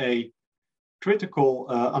been a critical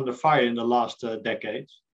under fire in the last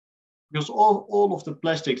decades, because all of the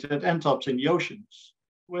plastics that ends up in the oceans,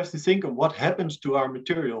 we have to think of what happens to our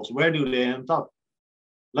materials. Where do they end up?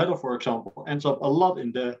 Leather, for example, ends up a lot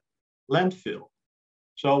in the landfill.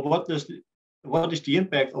 So what is the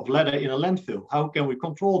impact of leather in a landfill? How can we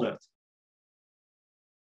control that?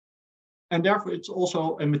 And therefore, it's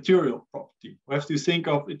also a material property. We have to think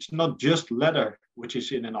of, it's not just leather which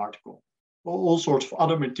is in an article, but all sorts of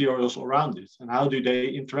other materials around it, and how do they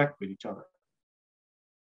interact with each other?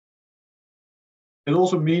 It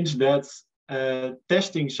also means that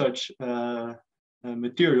testing such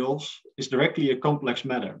materials is directly a complex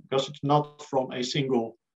matter, because it's not from a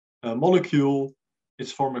single molecule,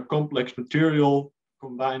 it's from a complex material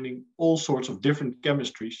combining all sorts of different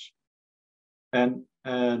chemistries. And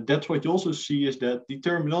that's what you also see, is that the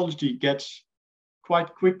terminology gets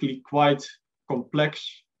quite quickly quite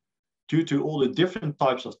complex due to all the different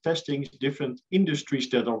types of testings, different industries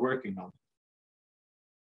that are working on it.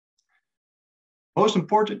 Most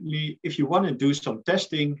importantly, if you want to do some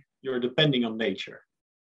testing, you're depending on nature,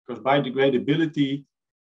 because biodegradability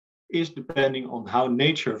is depending on how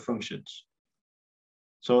nature functions.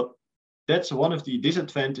 So that's one of the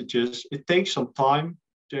disadvantages. It takes some time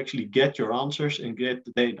to actually get your answers and get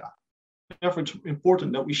the data. Therefore, it's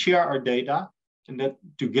important that we share our data and that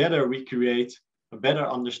together we create a better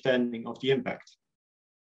understanding of the impact.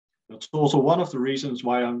 That's also one of the reasons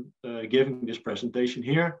why I'm giving this presentation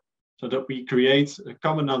here, so that we create a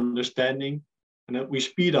common understanding and that we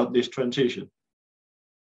speed up this transition.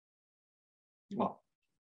 Well,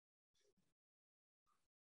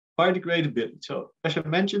 biodegradability. So as I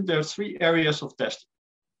mentioned, there are 3 areas of testing.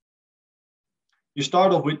 You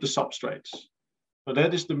start off with the substrates. So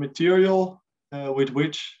that is the material with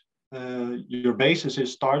which your basis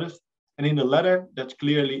is started. And in the leather, that's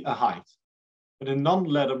clearly a hide. But in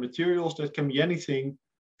non-leather materials, that can be anything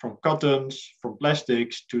from cottons, from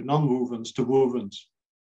plastics, to non-wovens, to wovens.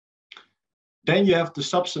 Then you have the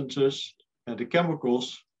substances, the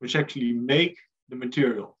chemicals, which actually make the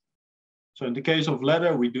material. So in the case of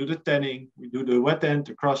leather, we do the tanning, we do the wet end,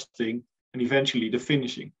 the crusting, and eventually the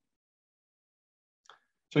finishing.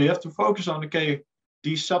 So you have to focus on, okay,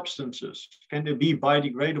 these substances, can they be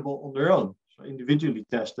biodegradable on their own? So individually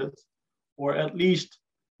tested, or at least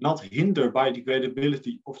not hinder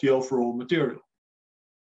biodegradability of the overall material.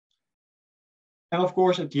 And of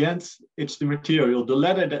course, at the end, it's the material, the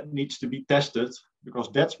leather, that needs to be tested, because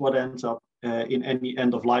that's what ends up in any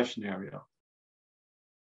end of life scenario.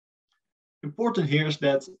 Important here is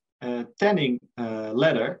that tanning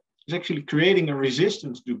leather is actually creating a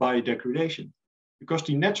resistance to biodegradation, because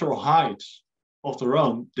the natural hides of their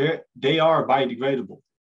own, they are biodegradable.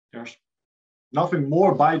 There's nothing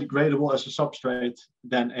more biodegradable as a substrate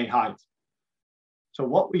than a hide. So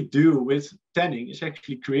what we do with tanning is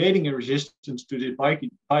actually creating a resistance to the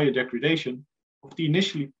biodegradation of the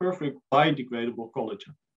initially perfect biodegradable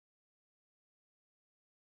collagen.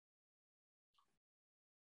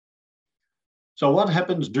 So what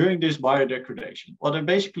happens during this biodegradation? Well, there are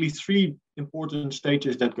basically 3 important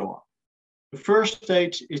stages that go on. The first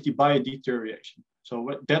stage is the biodeterioration. So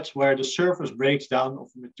that's where the surface breaks down of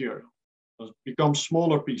the material. So it becomes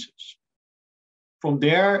smaller pieces. From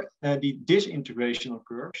there, the disintegration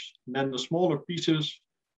occurs, and then the smaller pieces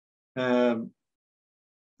are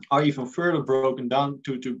even further broken down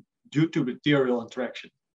due to material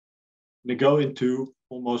interaction. They go into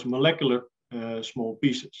almost molecular small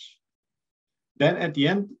pieces. Then at the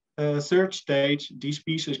end, third stage, these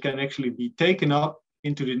pieces can actually be taken up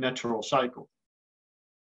into the natural cycle.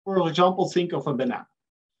 For example, think of a banana.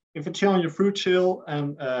 If it's on your fruit sill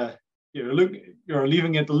and you're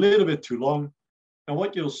leaving it a little bit too long, and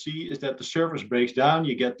what you'll see is that the surface breaks down,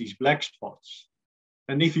 you get these black spots.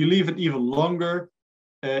 And if you leave it even longer,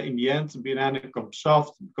 in the end, the banana becomes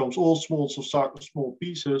soft, becomes all small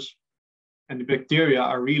pieces, and the bacteria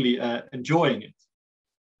are really enjoying it.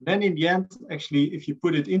 Then in the end, actually, if you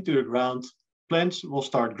put it into the ground, plants will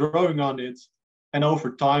start growing on it, and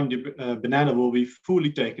over time, the banana will be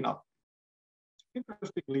fully taken up.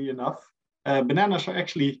 Interestingly enough, bananas are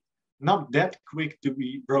actually not that quick to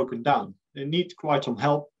be broken down. They need quite some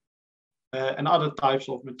help, and other types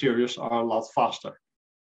of materials are a lot faster.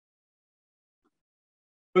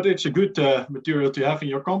 But it's a good material to have in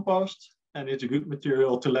your compost, and it's a good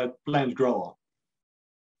material to let plants grow on.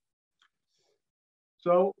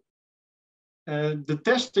 So the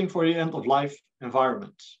testing for the end-of-life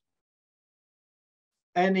environments.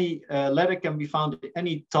 Any leather can be found in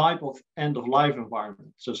any type of end-of-life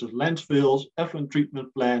environment, such as landfills, effluent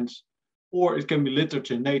treatment plants, or it can be littered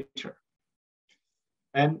in nature.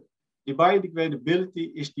 And the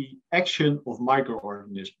biodegradability is the action of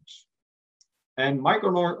microorganisms. And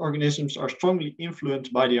microorganisms are strongly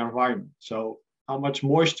influenced by the environment. So how much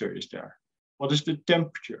moisture is there? What is the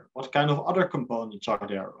temperature? What kind of other components are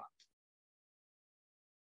there around?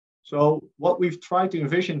 So what we've tried to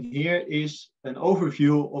envision here is an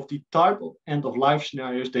overview of the type of end-of-life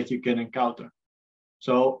scenarios that you can encounter.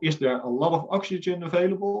 So is there a lot of oxygen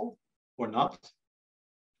available or not?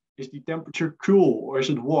 Is the temperature cool or is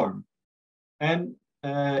it warm? And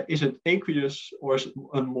is it aqueous or is it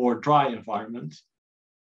a more dry environment?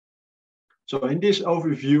 So in this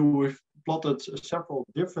overview, we've plotted several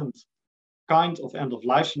different kinds of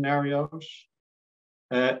end-of-life scenarios.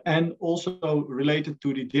 And also related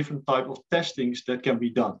to the different type of testings that can be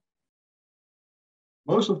done.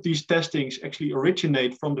 Most of these testings actually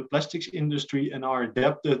originate from the plastics industry and are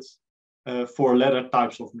adapted for leather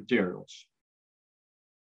types of materials.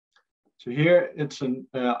 So here it's an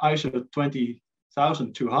ISO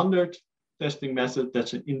 20200 testing method.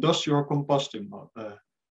 That's an industrial composting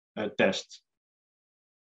test.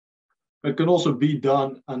 It can also be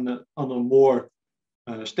done on a more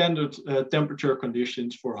standard temperature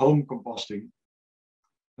conditions for home composting.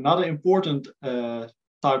 Another important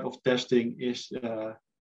type of testing is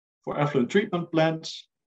for effluent treatment plants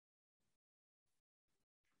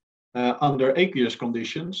under aqueous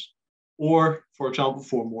conditions, or for example,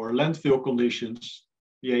 for more landfill conditions,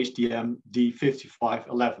 the HTM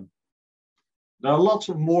D5511. There are lots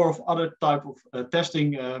of more of other type of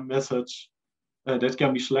testing methods that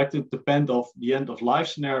can be selected, depend of the end of life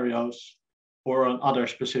scenarios or on other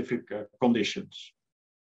specific conditions.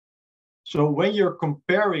 So when you're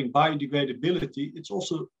comparing biodegradability, it's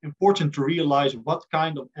also important to realize what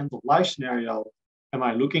kind of end-of-life scenario am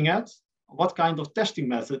I looking at? What kind of testing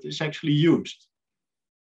method is actually used?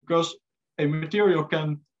 Because a material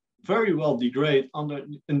can very well degrade under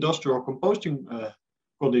industrial composting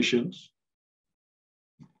conditions,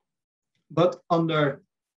 but under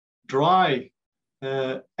dry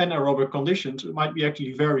anaerobic conditions, it might be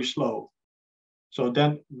actually very slow. So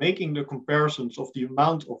then making the comparisons of the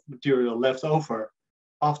amount of material left over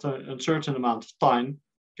after a certain amount of time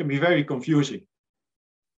can be very confusing.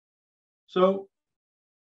 So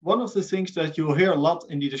one of the things that you'll hear a lot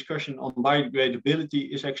in the discussion on biodegradability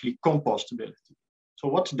is actually compostability. So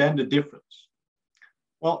what's then the difference?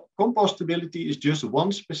 Well, compostability is just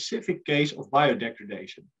one specific case of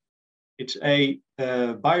biodegradation. It's a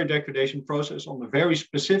biodegradation process under very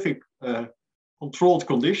specific controlled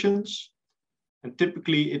conditions. And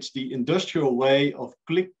typically, it's the industrial way of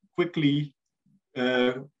quickly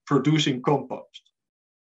producing compost.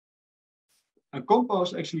 And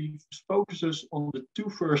compost actually focuses on the two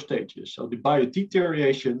first stages, so the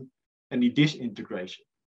biodeterioration and the disintegration.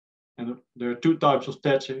 And there are two types of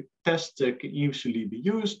tests that can easily be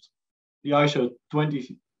used, the ISO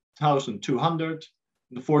 20200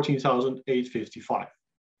 and the 14855.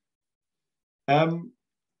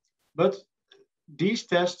 But these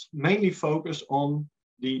tests mainly focus on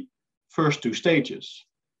the first two stages.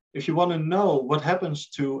 If you want to know what happens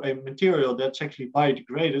to a material that's actually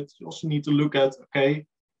biodegraded, you also need to look at, okay,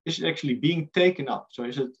 is it actually being taken up? So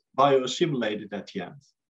is it bioassimilated at the end?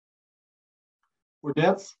 For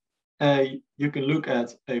that, you can look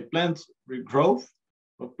at a plant regrowth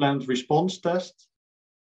or plant response test,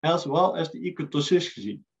 as well as the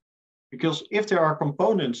ecotoxicity. Because if there are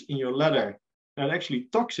components in your leather that are actually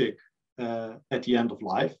toxic at the end of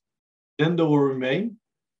life, then they will remain.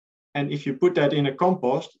 And if you put that in a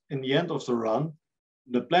compost, in the end of the run,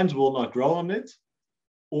 the plants will not grow on it,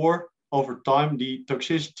 or over time, the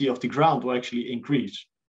toxicity of the ground will actually increase.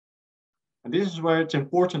 And this is where it's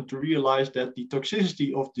important to realize that the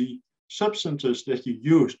toxicity of the substances that you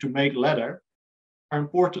use to make leather are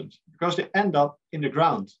important because they end up in the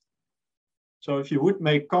ground. So if you would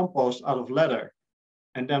make compost out of leather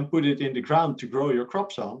and then put it in the ground to grow your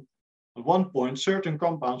crops on, at one point, certain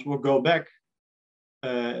compounds will go back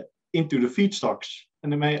into the feedstocks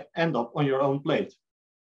and they may end up on your own plate.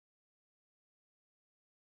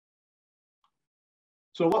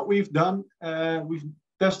 So what we've done, we've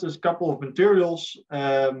tested a couple of materials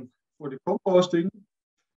for the composting.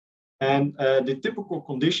 And the typical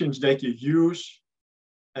conditions that you use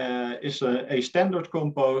is a standard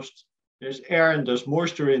compost. There's air and there's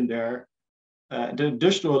moisture in there. The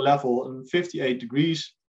industrial level in 58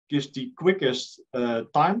 degrees gives the quickest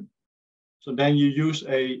time. So then you use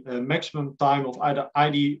a maximum time of either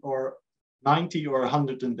 80 or 90 or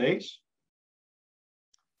 100 days.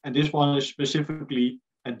 And this one is specifically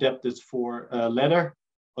adapted for leather,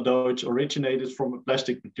 although it's originated from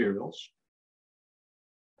plastic materials.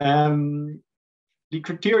 The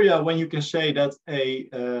criteria when you can say that a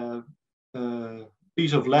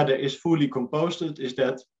piece of leather is fully composted is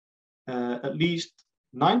that at least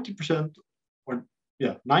 90% or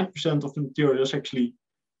 90% of the material is actually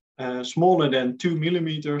smaller than 2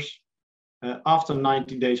 millimeters after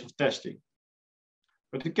 90 days of testing.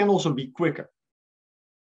 But it can also be quicker.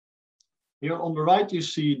 Here on the right, you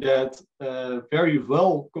see that very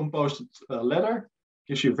well composted leather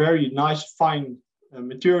gives you very nice fine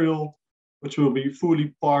material, which will be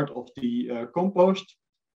fully part of the compost.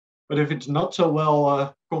 But if it's not so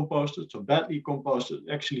well composted, so badly composted,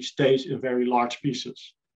 it actually stays in very large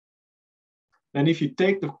pieces. And if you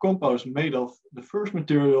take the compost made of the first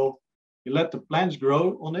material, you let the plants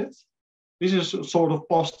grow on it, this is a sort of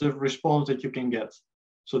positive response that you can get.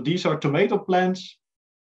 So these are tomato plants,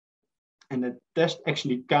 and the test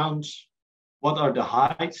actually counts what are the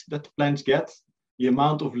heights that the plants get, the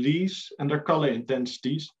amount of leaves, and their color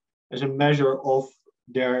intensities as a measure of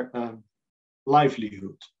their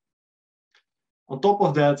livelihood. On top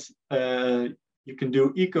of that, you can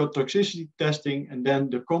do ecotoxicity testing, and then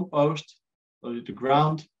the compost, or the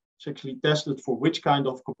ground, is actually tested for which kind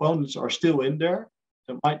of components are still in there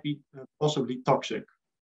that might be possibly toxic.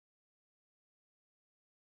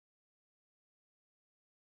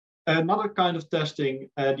 Another kind of testing,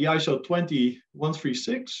 the ISO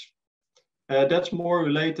 20136, that's more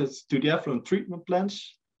related to the effluent treatment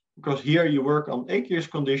plants, because here you work on aqueous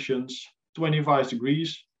conditions, 25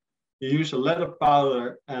 degrees. You use a leather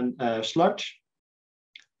powder and sludge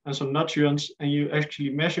and some nutrients, and you actually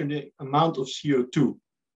measure the amount of CO2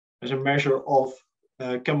 as a measure of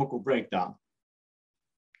chemical breakdown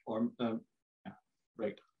or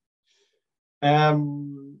breakdown.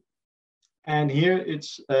 And here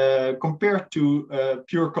it's compared to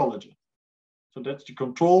pure collagen. So that's the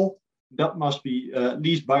control. That must be at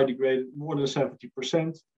least biodegraded more than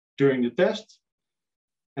 70% during the test.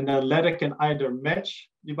 And then leather can either match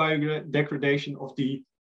the biodegradation of the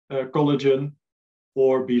collagen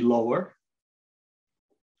or be lower.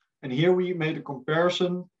 And here we made a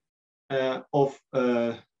comparison of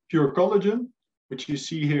pure collagen, which you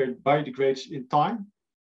see here biodegrades in time.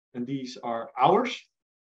 And these are hours.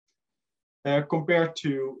 Compared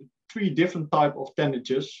to 3 different types of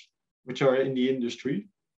tannages, which are in the industry.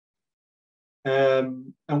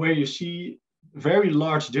 And where you see very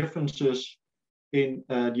large differences in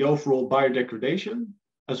the overall biodegradation,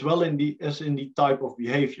 as well as in the type of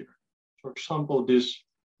behavior. For example, this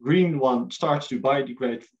green one starts to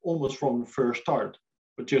biodegrade almost from the first start,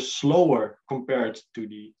 but just slower compared to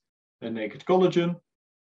the naked collagen.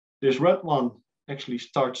 This red one actually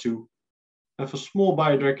starts to have a small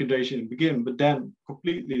biodegradation in the beginning, but then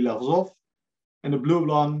completely levels off. And the blue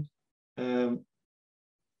one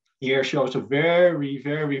here shows a very,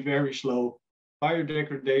 very, very slow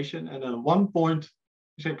biodegradation. And at one point,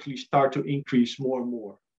 it actually starts to increase more and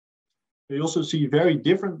more. You also see very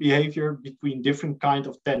different behavior between different kinds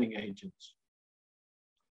of tanning agents.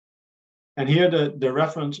 And here the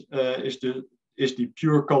reference is the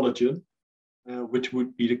pure collagen, which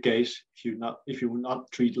would be the case if you would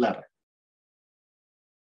not treat leather.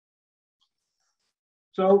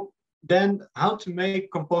 So then how to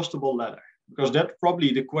make compostable leather? Because that's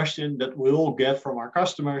probably the question that we all get from our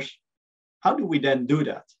customers. How do we then do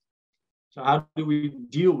that? So how do we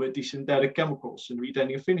deal with the synthetic chemicals in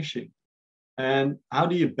retaining and finishing? And how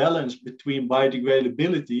do you balance between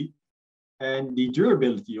biodegradability and the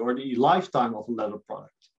durability or the lifetime of a leather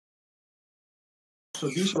product? So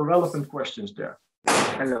these are relevant questions there.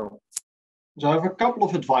 Hello. So I have a couple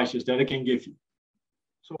of advices that I can give you.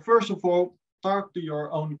 So first of all, talk to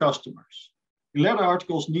your own customers. Leather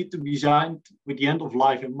articles need to be designed with the end of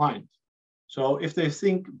life in mind. So if they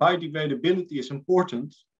think biodegradability is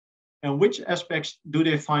important, and which aspects do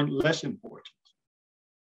they find less important?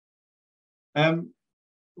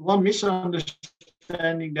 One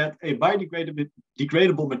misunderstanding that a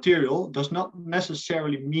biodegradable material does not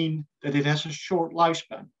necessarily mean that it has a short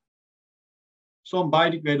lifespan. Some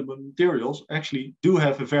biodegradable materials actually do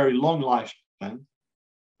have a very long lifespan,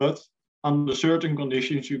 but under certain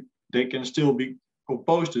conditions, they can still be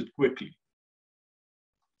composted quickly.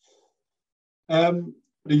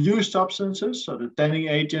 The used substances, so the tanning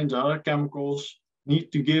agents, other chemicals,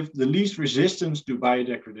 need to give the least resistance to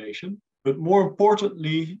biodegradation, but more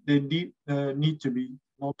importantly, they need to be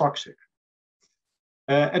non-toxic.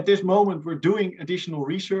 At this moment, we're doing additional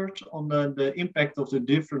research on the impact of the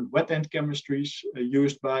different wet end chemistries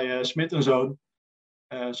used by Smith & Zoon.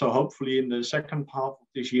 So hopefully in the second half of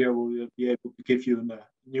this year, we'll be able to give you a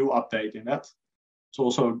new update in that. So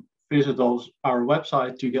also visit our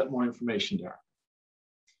website to get more information there.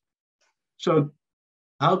 So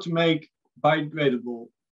how to make biodegradable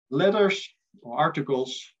leathers or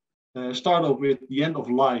articles, start off with the end of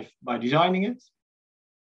life by designing it.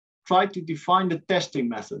 Try to define the testing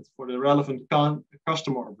method for the relevant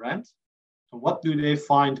customer or brand. So what do they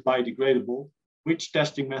find biodegradable? Which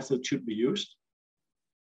testing method should be used?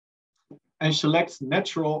 And select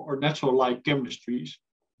natural or natural-like chemistries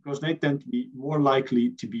because they tend to be more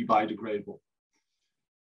likely to be biodegradable.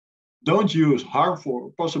 Don't use harmful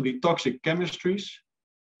or possibly toxic chemistries.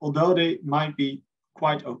 Although they might be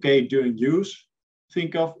quite okay during use,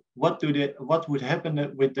 think of what would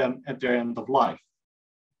happen with them at their end of life.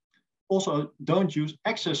 Also, don't use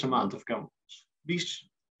excess amount of chemicals. Be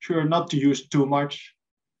sure not to use too much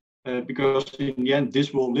because in the end,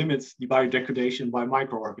 this will limit the biodegradation by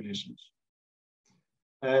microorganisms.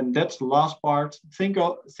 And that's the last part. Think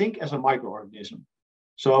as a microorganism.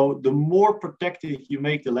 So the more protective you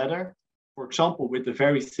make the leather, for example, with a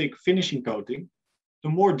very thick finishing coating, the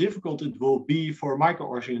more difficult it will be for a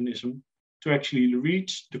microorganism to actually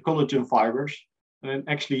reach the collagen fibers and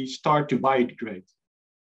actually start to biodegrade.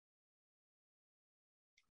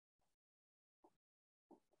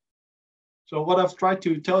 So what I've tried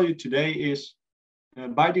to tell you today is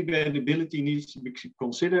biodegradability needs to be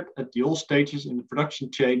considered at the all stages in the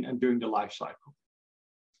production chain and during the life cycle.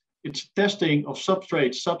 It's testing of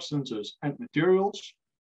substrates, substances, and materials,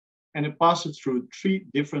 and it passes through 3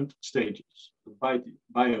 different stages: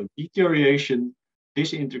 biodeterioration,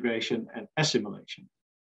 disintegration, and assimilation.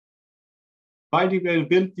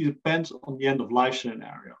 Biodegradability depends on the end of life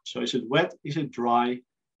scenario. So is it wet? Is it dry?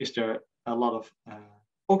 Is there a lot of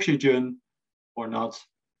oxygen or not?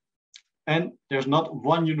 And there's not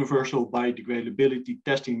one universal biodegradability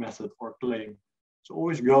testing method or claim. So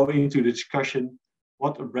always go into the discussion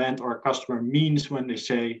what a brand or a customer means when they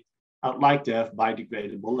say, I'd like to have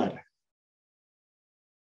biodegradable leather.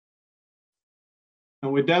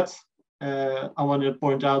 And with that, I want to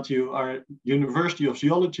point out to you our University of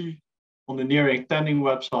Zoology on the Nearing Tanning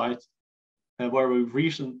website, where we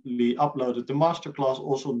recently uploaded the masterclass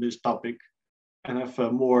also on this topic and have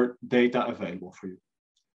more data available for you.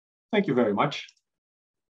 Thank you very much.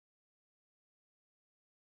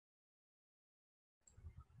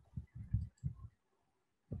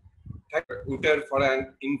 Thank you, Wouter, for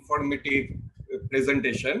an informative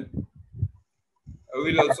presentation. I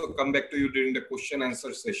will also come back to you during the question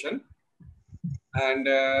answer session. And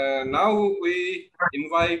now we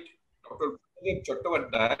invite Dr.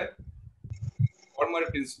 Chattopadhyay, former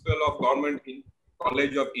principal of Government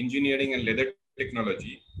College of Engineering and Leather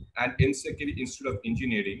Technology and NCERI Institute of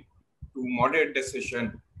Engineering, to moderate the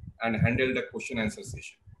session and handle the question answer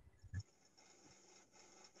session.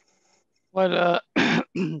 Well,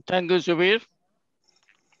 thank you, Subir.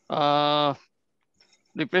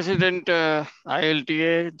 The President,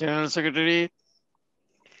 ILTA, General Secretary,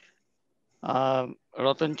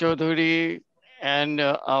 Ratan Chaudhary, and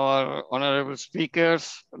our honorable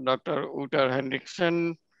speakers, Dr. Wouter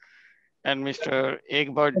Hendrickson and Mr.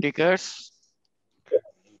 Egbert Dikkers.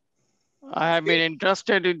 I have been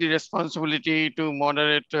entrusted with the responsibility to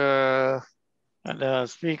moderate the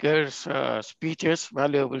speakers' speeches,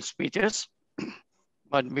 valuable speeches.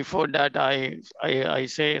 But before that, I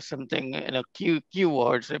say something in a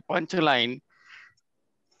keywords, a punchline.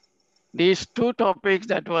 These 2 topics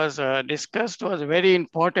that was discussed was very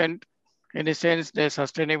important in the sense the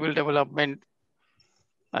sustainable development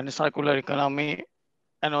and the circular economy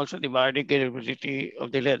and also the biodegradability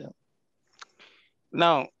of the leather.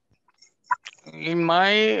 Now, In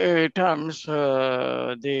my terms,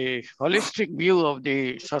 the holistic view of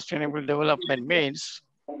the sustainable development means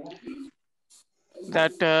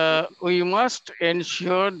that we must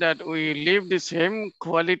ensure that we leave the same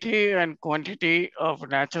quality and quantity of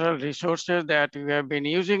natural resources that we have been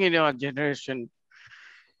using in our generation,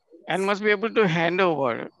 and must be able to hand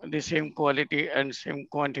over the same quality and same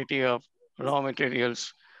quantity of raw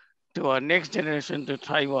materials to our next generation to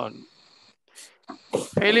thrive on,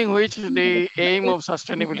 failing which the aim of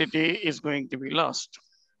sustainability is going to be lost.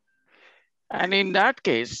 And in that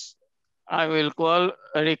case, I will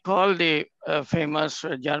recall the famous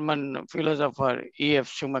German philosopher E.F.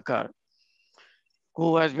 Schumacher,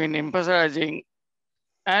 who has been emphasizing,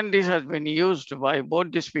 and this has been used by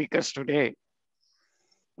both the speakers today,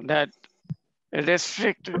 that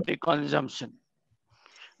restrict the consumption,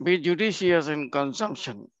 be judicious in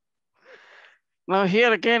consumption. Now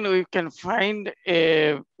here again, we can find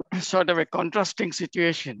a sort of a contrasting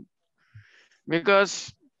situation,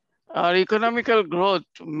 because our economical growth,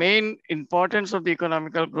 main importance of the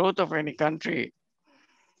economical growth of any country,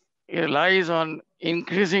 it lies on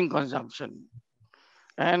increasing consumption.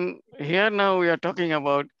 And here now we are talking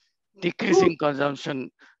about decreasing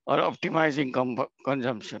consumption or optimizing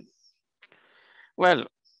consumption. Well,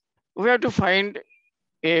 we have to find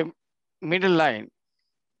a middle line,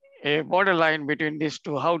 a borderline between these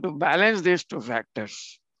two, how to balance these two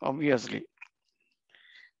factors, obviously.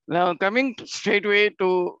 Now coming straightway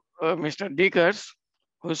to Mr. Dikkers,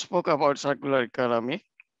 who spoke about circular economy.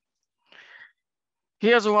 He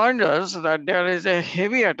has warned us that there is a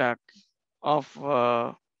heavy attack of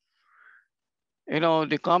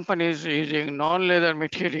the companies using non-leather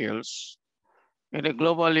materials in a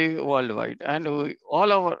globally worldwide, and we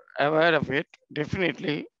all are aware of it.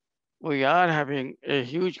 Definitely, we are having a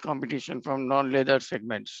huge competition from non-leather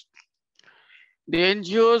segments. The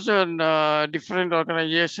NGOs and different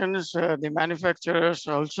organizations, the manufacturers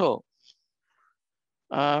also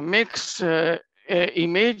makes an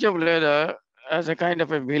image of leather as a kind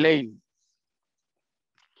of a villain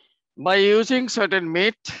by using certain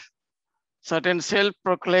myth, certain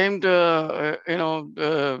self-proclaimed,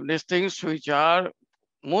 these things which are,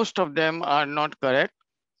 most of them are not correct.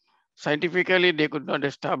 Scientifically, they could not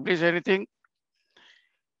establish anything.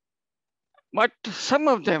 But some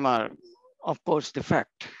of them are, of course, the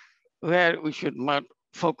fact where we should not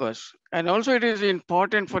focus. And also it is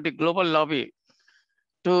important for the global lobby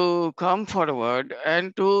to come forward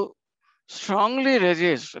and to strongly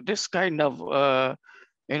resist this kind of,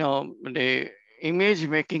 the image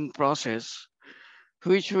making process,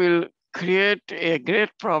 which will create a great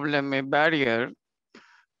problem, a barrier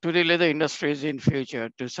to the leather industries in future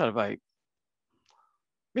to survive.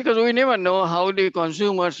 Because we never know how the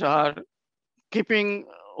consumers are keeping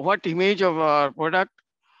what image of our product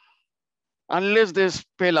unless they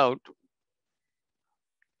spell out,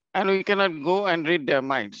 and we cannot go and read their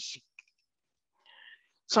minds.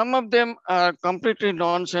 Some of them are completely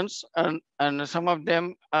nonsense, and some of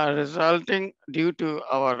them are resulting due to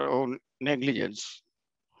our own negligence.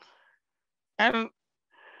 And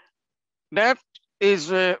that is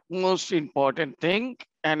the most important thing.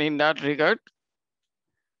 And in that regard,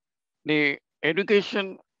 the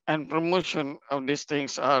education and promotion of these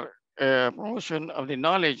things are promotion of the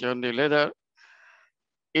knowledge on the leather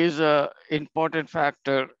is an important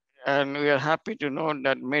factor. And we are happy to know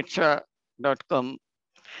that metra.com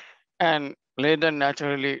and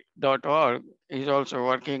leathernaturally.org is also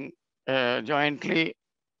working jointly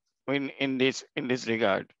in this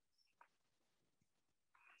regard.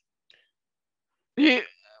 The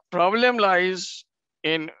problem lies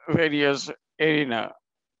in various arenas.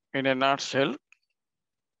 In a nutshell,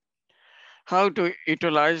 how to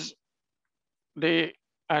utilize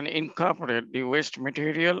and incorporate the waste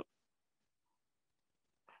material.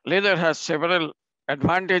 Leather has several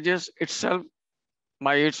advantages itself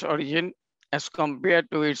by its origin as compared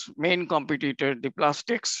to its main competitor, the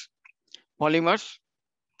plastics, polymers,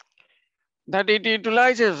 that it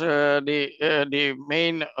utilizes the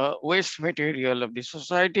main waste material of the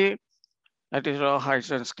society, that is raw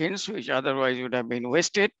hides and skins, which otherwise would have been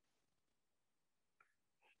wasted.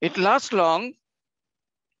 It lasts long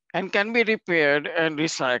and can be repaired and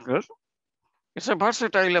recycled. It's a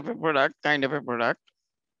versatile of a product, kind of a product,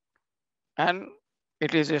 and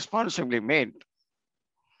it is responsibly made.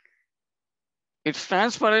 Its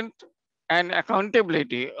transparent and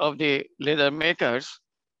accountability of the leather makers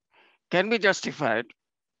can be justified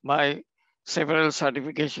by several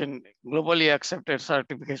certification, globally accepted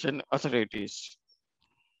certification authorities.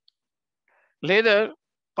 Leather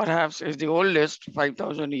perhaps is the oldest,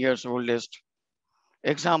 5,000 years oldest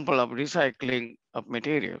example of recycling of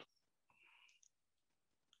material.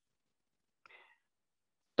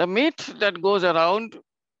 The myth that goes around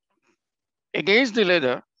against the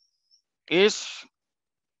leather is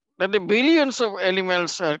that the billions of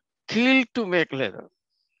animals are killed to make leather.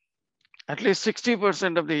 At least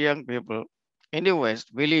 60% of the young people in the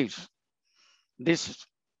West believes this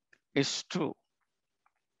is true.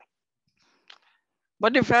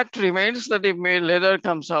 But the fact remains that the leather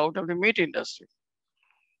comes out of the meat industry.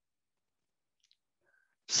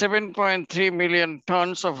 7.3 million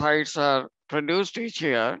tons of hides are produced each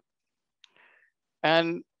year,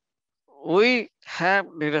 and we have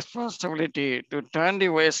the responsibility to turn the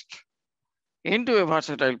waste into a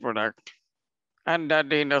versatile product, and that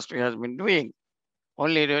the industry has been doing.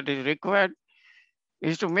 Only what is required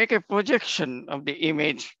is to make a projection of the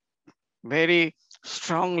image very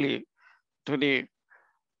strongly to the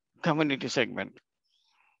community segment.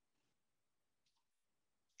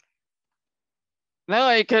 Now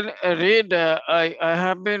I can read, I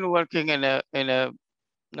have been working in a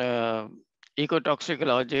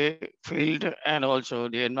ecotoxicology field and also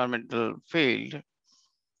the environmental field.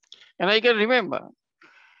 And I can remember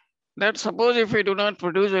that suppose if we do not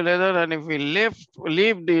produce a leather and if we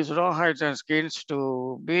leave these raw hides and skins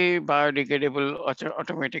to be biodegradable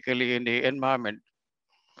automatically in the environment,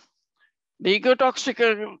 the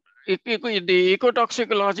ecotoxicological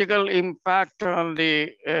impact on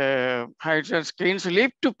the hides and skins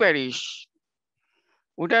left to perish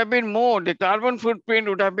would have been more, the carbon footprint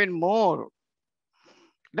would have been more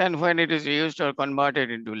than when it is used or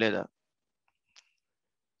converted into leather.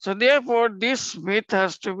 So therefore, this myth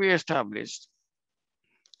has to be established.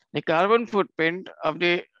 The carbon footprint of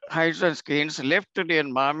the hides and skins left to the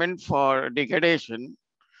environment for degradation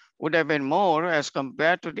would have been more as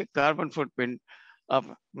compared to the carbon footprint of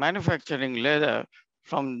manufacturing leather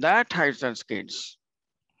from that hides and skins.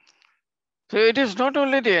 So it is not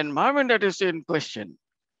only the environment that is in question,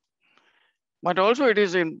 but also it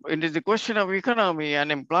is the question of economy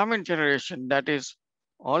and employment generation that is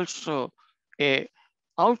also a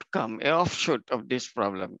outcome, a offshoot of this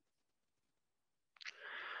problem.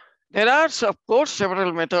 There are, of course,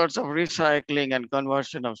 several methods of recycling and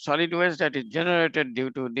conversion of solid waste that is generated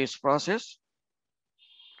due to this process.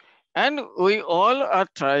 And we all are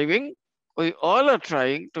trying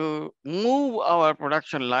to move our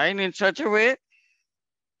production line in such a way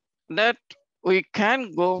that we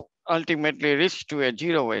can go ultimately reach to a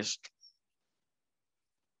zero waste.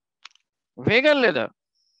 Vegan leather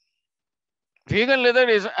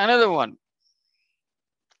is another one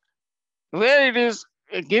where it is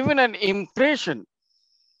given an impression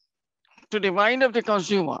to the mind of the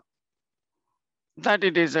consumer that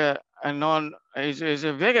it is a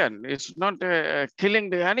vegan. It's not killing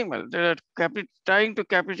the animal. They are trying to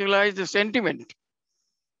capitalize the sentiment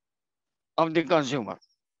of the consumer.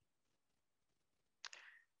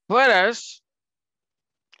 Whereas,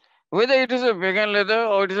 whether it is a vegan leather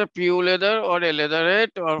or it is a pure leather or a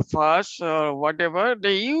leatherette or fast or whatever,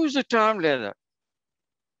 they use the term leather.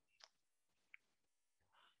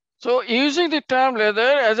 So using the term leather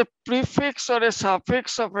as a prefix or a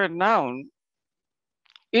suffix of a noun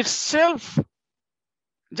itself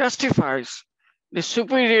justifies the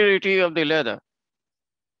superiority of the leather.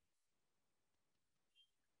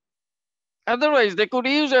 Otherwise, they could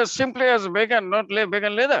use as simply as vegan, not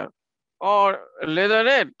vegan leather or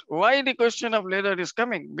leatherette. Why the question of leather is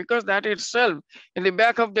coming? Because that itself, in the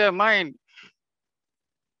back of their mind,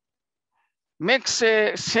 makes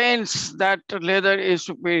a sense that leather is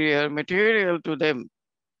superior material to them.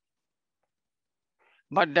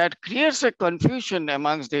 But that creates a confusion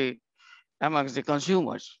amongst the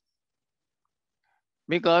consumers.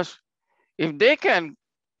 Because if they can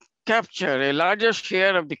capture a larger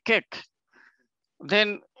share of the cake,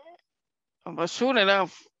 then soon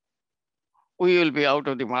enough, we will be out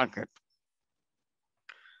of the market.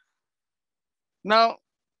 Now,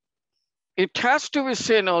 it has to be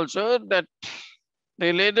seen also that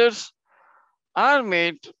the leathers are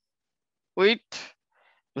made with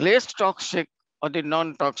less toxic or the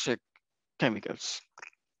non-toxic chemicals.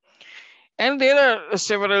 And there are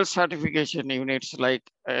several certification units like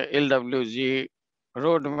LWG,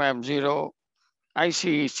 Roadmap Zero,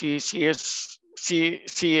 ICEC,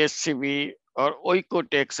 CSCB, or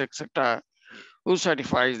Oikotex, etc., who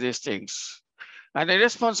certifies these things. And a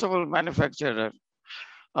responsible manufacturer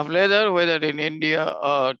of leather, whether in India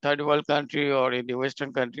or third world country or in the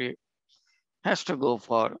Western country, needs to go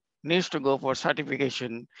for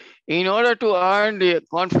certification in order to earn the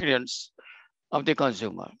confidence of the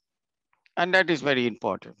consumer. And that is very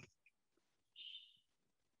important.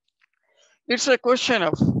 It's a question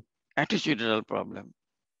of attitudinal problem.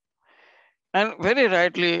 And very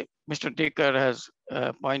rightly, Mr. Dikkers has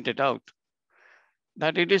pointed out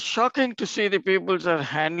that it is shocking to see the people are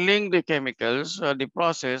handling the chemicals or the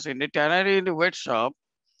process in the tannery, in the wet shop,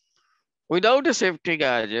 without the safety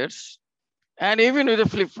gadgets, and even with a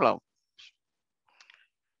flip-flop.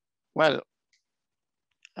 Well,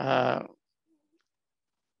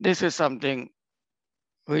 this is something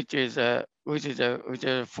which is a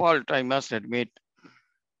fault, I must admit,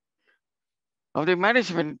 of the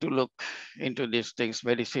management to look into these things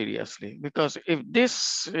very seriously. Because if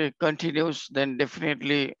this continues, then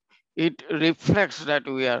definitely it reflects that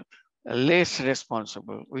we are less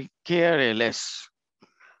responsible. We care less.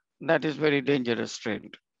 That is very dangerous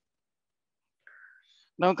trend.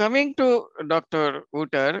 Now coming to Dr.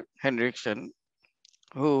 Wouter Hendrickson,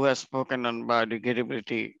 who has spoken on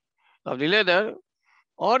biodegradability of the leather,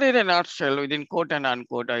 or in a nutshell, within quote and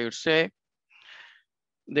unquote, I would say,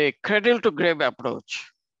 the cradle to grave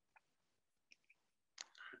approach.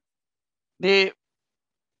 Here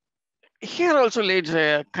also leads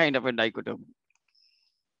a kind of a dichotomy.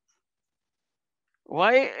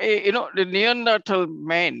 Why, the Neanderthal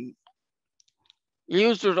men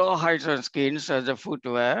used raw hides and skins as a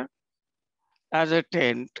footwear, as a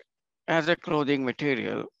tent, as a clothing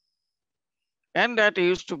material, and that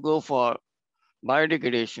used to go for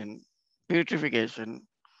biodegradation, putrefaction.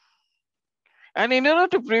 And in order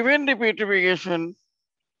to prevent the putrefaction,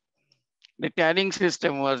 the tanning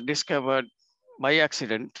system was discovered by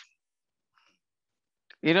accident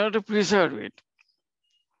in order to preserve it.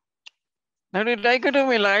 Now the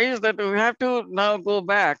dichotomy lies that we have to now go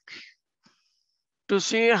back to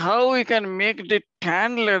see how we can make the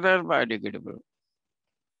tan leather biodegradable.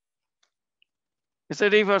 It's a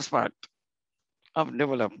reverse part of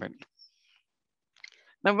development.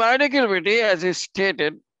 Now biodegradability, as is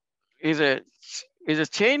stated, is a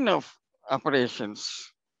chain of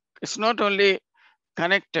operations. It's not only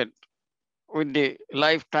connected with the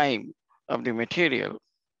lifetime of the material.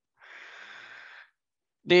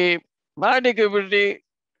 The biodegradability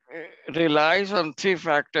relies on three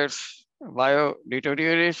factors: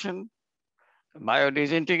 biodeterioration,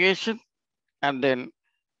 biodisintegration, and then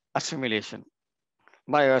assimilation,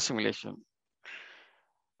 bioassimilation.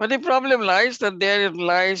 But the problem lies that there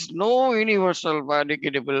lies no universal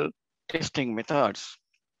biodegradable testing methods,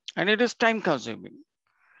 and it is time consuming,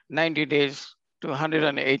 90 days to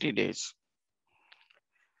 180 days.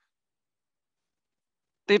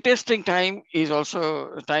 The testing time is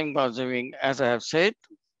also time consuming, as I have said.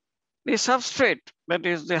 The substrate, that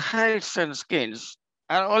is the hides and skins,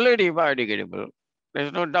 are already biodegradable.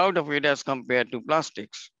 There's no doubt of it as compared to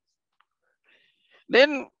plastics.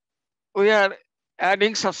 Then we are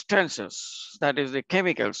adding substances, that is the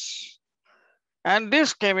chemicals. And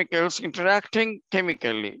these chemicals interacting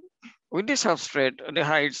chemically with the substrate, the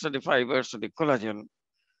hides, the fibers, the collagen,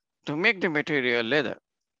 to make the material leather.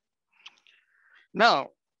 Now,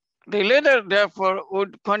 the leather therefore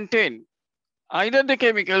would contain either the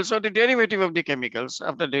chemicals or the derivative of the chemicals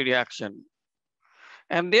after the reaction.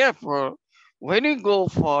 And therefore, when we go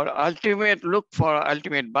for look for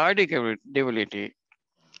ultimate biodegradability,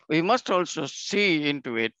 we must also see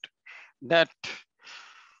into it that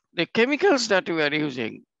the chemicals that we are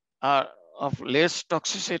using are of less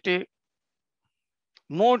toxicity.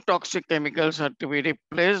 More toxic chemicals are to be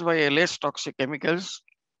replaced by less toxic chemicals.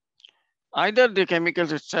 Either the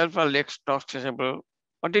chemicals itself are less toxiable,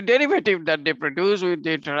 or the derivative that they produce with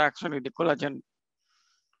the interaction with the collagen,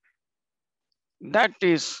 that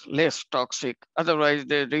is less toxic. Otherwise,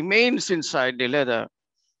 they remains inside the leather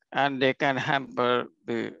and they can hamper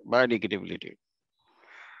the biodegradability.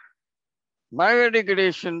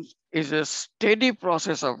 Biodegradation is a steady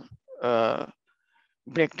process of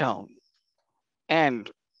breakdown, and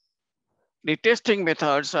the testing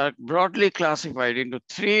methods are broadly classified into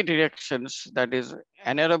three directions, that is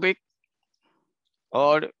anaerobic,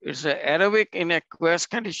 or it's aerobic in aqueous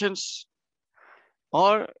conditions,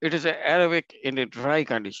 or it is aerobic in the dry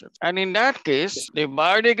conditions. And in that case, the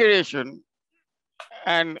biodegradation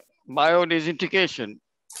and biodisintegration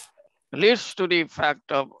leads to the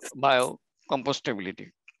fact of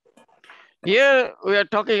biocompostability. Here we are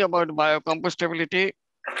talking about biocompostability.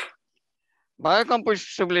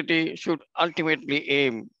 Biocompostability should ultimately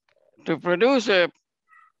aim to produce a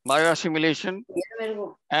bioassimilation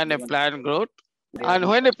and a plant growth. And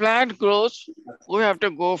when a plant grows, we have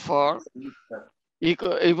to go for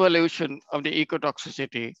evaluation of the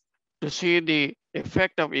ecotoxicity to see the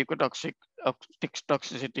effect of toxicity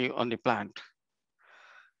on the plant.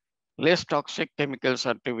 Less toxic chemicals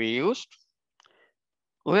are to be used.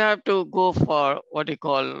 We have to go for what we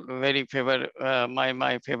call very favorite,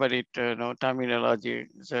 my favorite terminology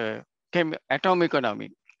is atom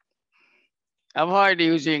economy. avoid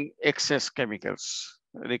using excess chemicals,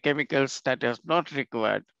 the chemicals that is not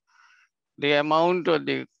required, the amount or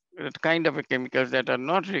the kind of chemicals that are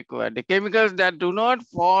not required, the chemicals that do not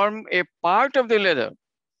form a part of the leather,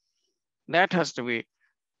 that has to be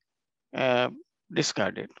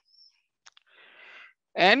discarded.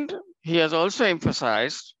 And he has also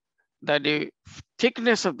emphasized that the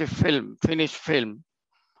thickness of the film, finished film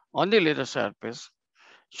on the leather surface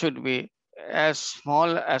should be as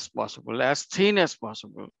small as possible, as thin as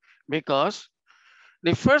possible, because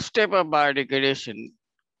the first step of biodegradation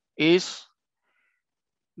is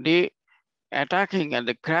the attacking and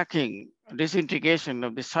the cracking, disintegration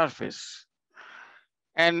of the surface.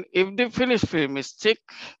 And if the finished film is thick,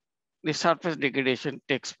 the surface degradation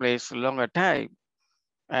takes place a longer time.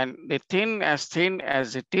 And the thin as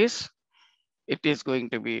it is going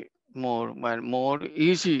to be more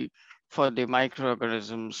easy for the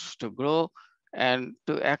microorganisms to grow and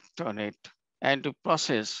to act on it and to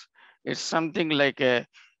process. It's something like this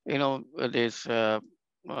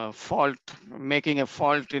fault, making a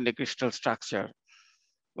fault in the crystal structure.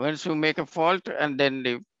 Once you make a fault and then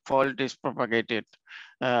the fault is propagated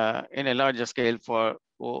in a larger scale for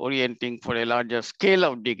orienting for a larger scale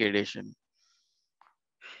of degradation.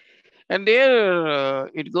 And there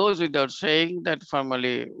it goes without saying that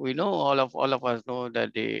formally we know all of us know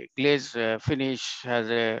that the glaze finish has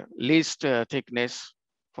a least thickness,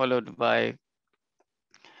 followed by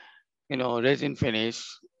resin finish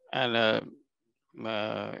and a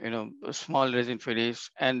small resin finish,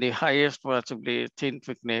 and the highest possibly thin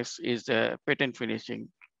thickness is the patent finishing.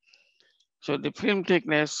 So the film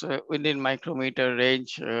thickness within micrometer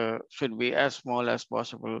range should be as small as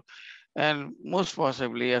possible. And most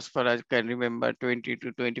possibly, as far as I can remember, 20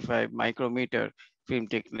 to 25 micrometer film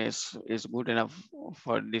thickness is good enough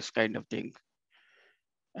for this kind of thing.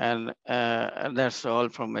 And that's all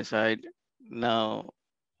from my side. Now,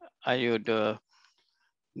 I would go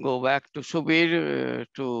back to Subir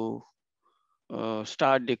to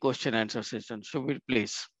start the question answer session. Subir,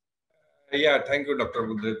 please. Yeah, thank you, Dr.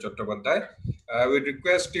 Buddha Chattopadhyay. I would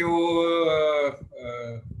request you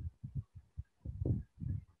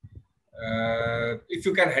if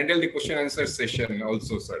you can handle the question answer session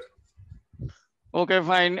also, sir. Okay,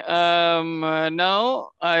 fine.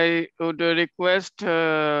 Now I would request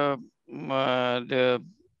whoever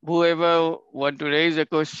want to raise a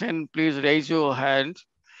question, please raise your hand.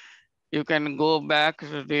 You can go back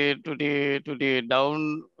to the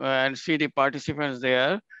down and see the participants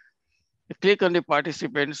there. Click on the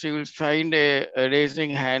participants, you will find a raising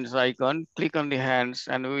hands icon. Click on the hands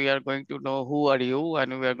and we are going to know who are you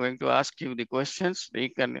and we are going to ask you the questions. You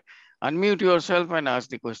can unmute yourself and ask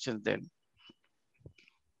the questions then.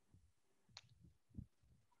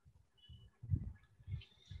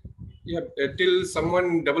 Yeah, till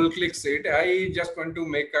someone double clicks it, I just want to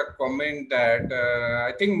make a comment that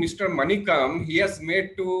I think Mr. Manikam, he has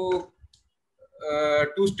made two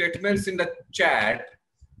statements in the chat,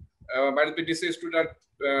 but this is to the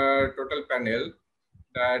total panel,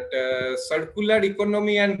 that circular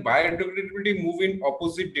economy and biodegradability move in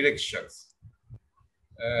opposite directions.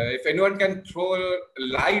 If anyone can throw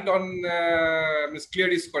light on clear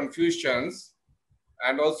his confusions.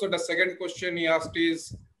 And also the second question he asked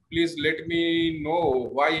is, please let me know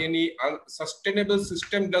why any sustainable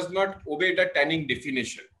system does not obey the tanning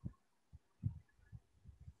definition.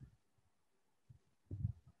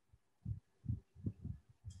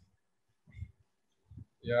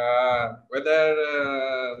 Yeah, whether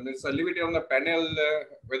I'll leave it on the panel,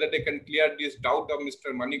 whether they can clear this doubt of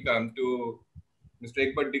Mr. Manikam to Mr.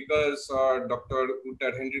 Egbert Dikkers or Dr.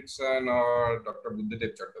 Wouter Hendrickson or Dr.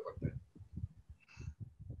 Buddhadev Chattopadhyay.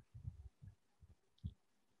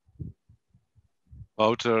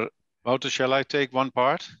 Wouter, shall I take one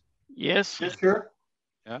part? Yes. Yes, sure.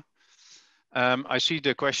 Yeah. I see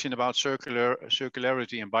the question about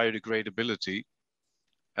circularity and biodegradability.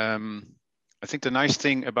 I think the nice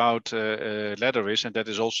thing about leather is, and that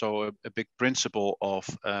is also a big principle of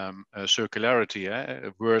circularity,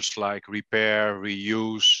 words like repair,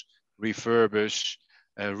 reuse, refurbish,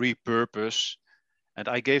 repurpose. And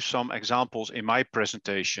I gave some examples in my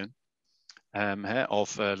presentation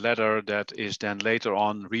of leather that is then later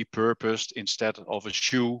on repurposed. Instead of a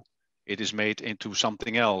shoe, it is made into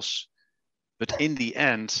something else. But in the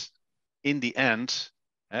end,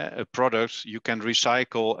 a product you can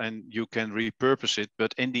recycle and you can repurpose it,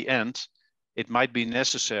 but in the end, it might be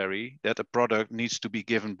necessary that a product needs to be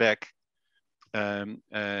given back to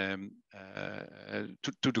the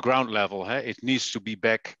ground level. It needs to be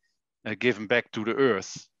given back to the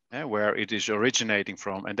earth, where it is originating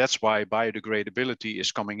from, and that's why biodegradability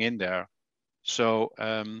is coming in there. So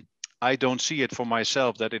I don't see it for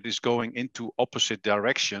myself that it is going into opposite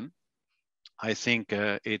direction. I think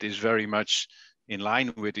it is very much in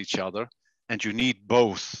line with each other, and you need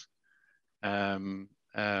both for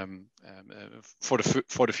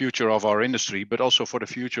the future of our industry, but also for the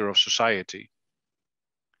future of society.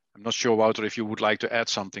 I'm not sure, Wouter, if you would like to add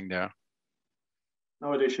something there.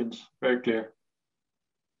 No additions, very clear.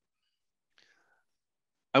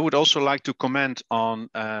 I would also like to comment on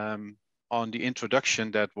the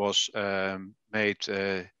introduction that was made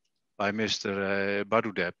by Mr.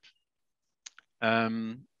 Badudeb.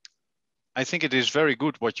 I think it is very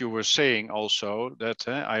good what you were saying also, that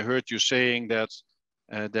I heard you saying that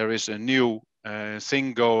there is a new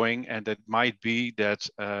thing going, and that might be that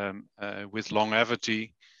with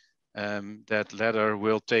longevity, that leather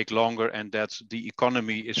will take longer, and that the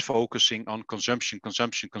economy is focusing on consumption,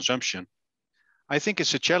 consumption, consumption. I think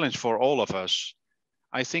it's a challenge for all of us.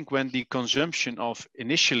 I think when the consumption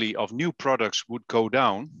initially of new products would go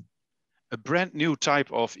down, a brand new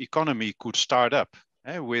type of economy could start up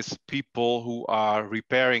with people who are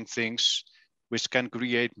repairing things, which can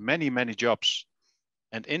create many, many jobs.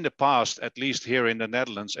 And in the past, at least here in the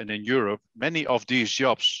Netherlands and in Europe, many of these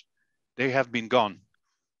jobs, they have been gone.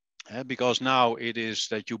 Because now it is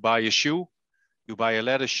that you buy a shoe, you buy a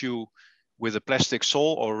leather shoe with a plastic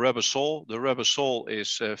sole or rubber sole. The rubber sole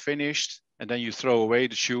is finished, and then you throw away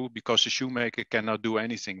the shoe because the shoemaker cannot do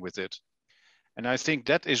anything with it. And I think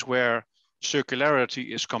that is where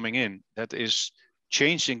circularity is coming in. That is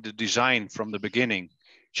changing the design from the beginning.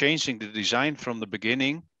 Changing the design from the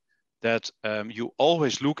beginning, that you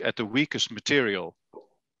always look at the weakest material.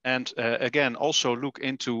 And again, also look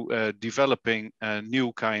into developing a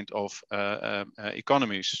new kind of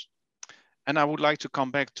economies. And I would like to come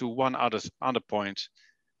back to one other point.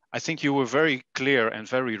 I think you were very clear and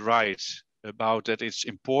very right about that it's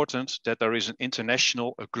important that there is an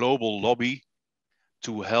international, a global lobby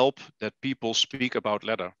to help that people speak about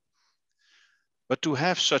leather. But to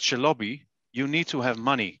have such a lobby, you need to have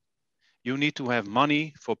money. You need to have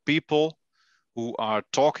money for people who are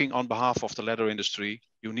talking on behalf of the leather industry.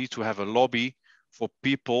 You need to have a lobby for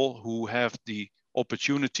people who have the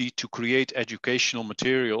opportunity to create educational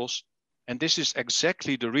materials. And this is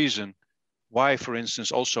exactly the reason why, for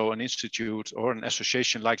instance, also an institute or an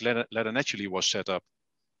association like Leather Naturally was set up.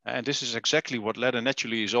 And this is exactly what Leather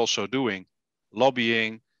Naturally is also doing.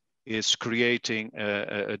 Lobbying is creating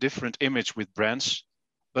a different image with brands,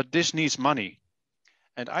 but this needs money.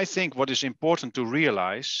 And I think what is important to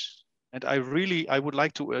realize, and I would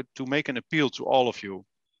like to make an appeal to all of you.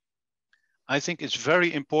 I think it's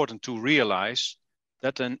very important to realize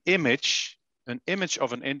that an image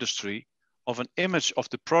of an industry, of an image of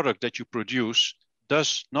the product that you produce,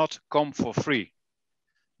 does not come for free.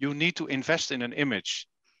 You need to invest in an image.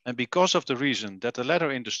 And because of the reason that the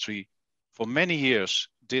leather industry for many years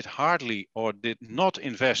did hardly or did not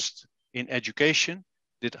invest in education,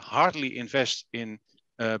 did hardly invest in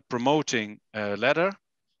promoting leather,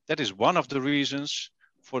 that is one of the reasons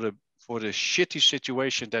for the shitty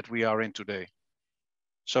situation that we are in today.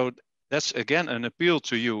 So that's again an appeal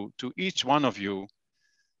to you, to each one of you.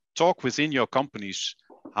 Talk within your companies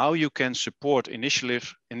how you can support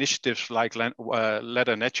initiatives like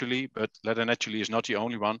Leather Naturally, but Leather Naturally is not the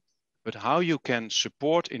only one, but how you can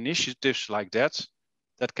support initiatives like that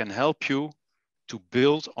can help you to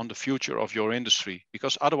build on the future of your industry,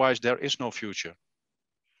 because otherwise there is no future.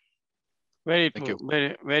 Very Thank true. you.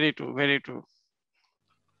 Very, very true. Very true.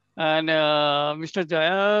 And Mr.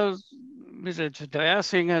 Jaya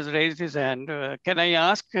Singh has raised his hand. Can I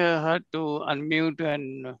ask her to unmute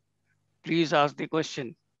and please ask the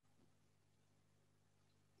question?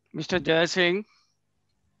 Mr. Jaya Singh.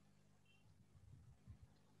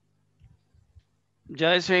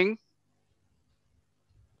 Jaya Singh.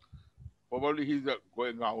 Probably he's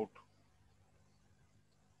going out.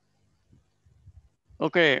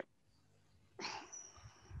 Okay.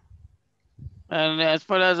 And as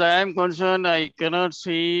far as I am concerned, I cannot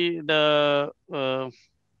see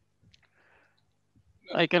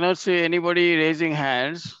anybody raising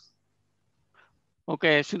hands.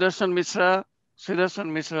 Okay, Sudarshan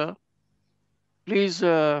Mishra, please.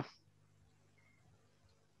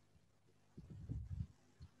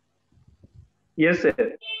 Yes,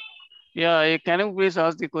 sir. Yeah, can you please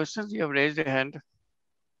ask the questions? You have raised a hand.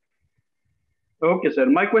 Okay, sir.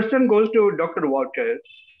 My question goes to Dr. Wouter.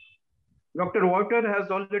 Dr. Wouter has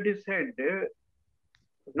already said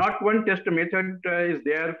not one test method is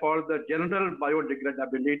there for the general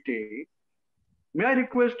biodegradability. May I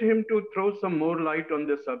request him to throw some more light on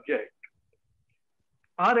this subject?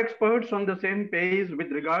 Are experts on the same page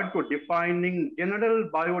with regard to defining general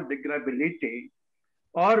biodegradability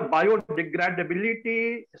or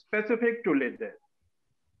biodegradability specific to leather?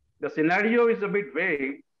 The scenario is a bit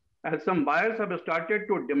vague, as some buyers have started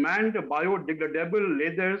to demand biodegradable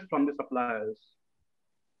leathers from the suppliers.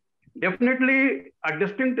 Definitely, a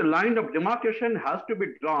distinct line of demarcation has to be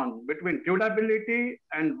drawn between durability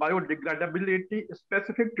and biodegradability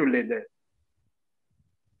specific to leather.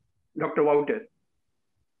 Dr. Wouter.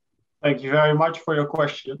 Thank you very much for your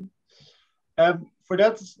question. For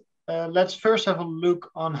that, let's first have a look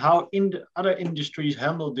on how other industries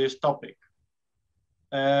handle this topic.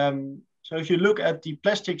 So if you look at the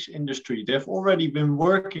plastics industry, they've already been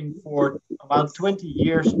working for about 20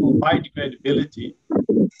 years on biodegradability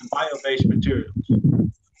and bio-based materials.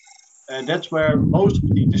 And that's where most of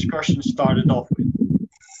the discussion started off with.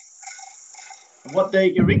 What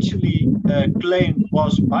they originally claimed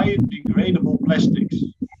was biodegradable plastics.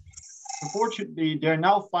 Unfortunately, they're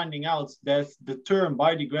now finding out that the term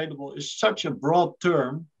biodegradable is such a broad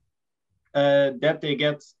term that they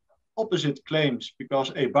get opposite claims,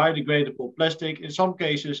 because a biodegradable plastic in some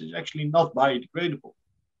cases is actually not biodegradable,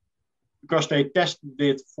 because they tested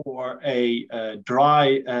it for a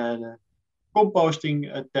dry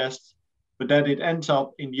composting test, but then it ends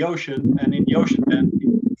up in the ocean, and in the ocean then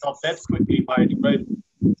it's not that quickly biodegradable.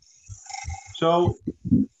 So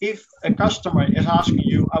if a customer is asking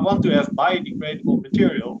you, I want to have biodegradable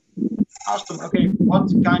material, ask them, okay, what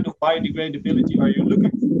kind of biodegradability are you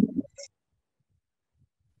looking for?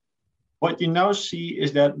 What you now see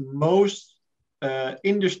is that most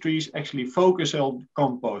industries actually focus on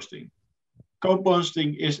composting.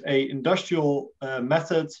 Composting is an industrial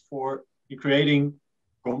method for creating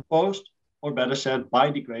compost, or better said,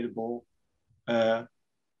 biodegraded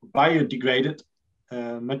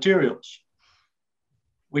materials,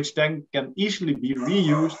 which then can easily be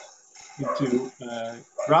reused into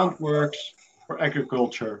groundworks for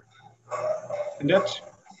agriculture. And that's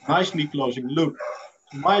nicely closing the loop.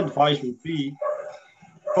 So my advice would be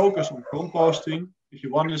focus on composting if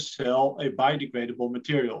you want to sell a biodegradable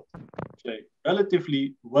material. It's a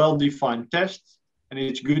relatively well-defined test, and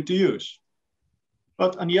it's good to use.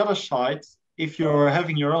 But on the other side, if you're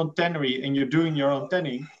having your own tannery and you're doing your own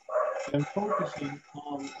tanning, then focusing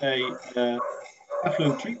on a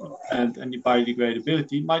effluent treatment plant and the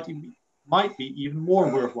biodegradability might be even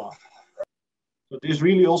more worthwhile. So this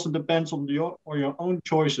really also depends on your own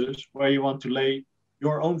choices where you want to lay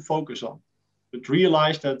your own focus on. But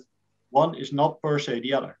realize that one is not per se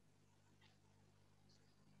the other.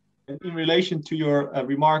 And in relation to your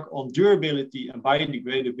remark on durability and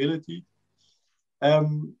biodegradability,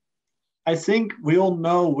 I think we all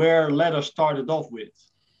know where leather started off with.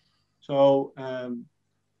 So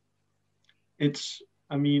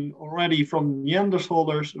already from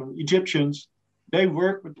Neanderthals or Egyptians, they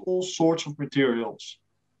worked with all sorts of materials.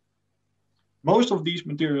 Most of these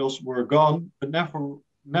materials were gone, but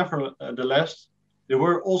nevertheless, they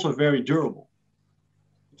were also very durable.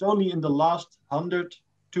 It's only in the last 100,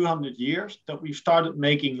 200 years that we started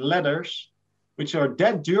making leathers, which are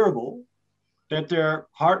that durable that they're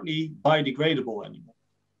hardly biodegradable anymore.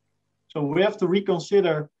 So we have to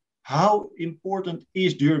reconsider how important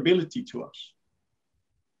is durability to us.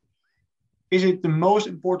 Is it the most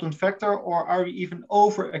important factor, or are we even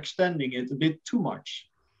overextending it a bit too much?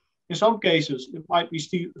 In some cases, it might be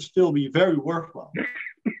still be very worthwhile.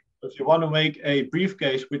 If you want to make a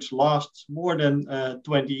briefcase which lasts more than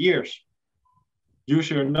 20 years, use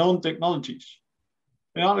your known technologies.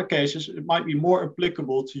 In other cases, it might be more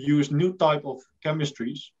applicable to use new type of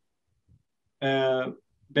chemistries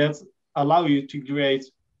that allow you to create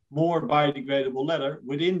more biodegradable leather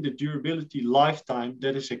within the durability lifetime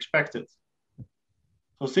that is expected.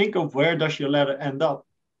 So think of where does your leather end up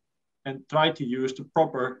and try to use the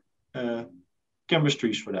proper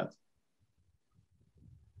chemistries for that.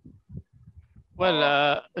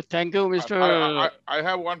 Well, thank you, Mr. I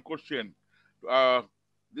have one question.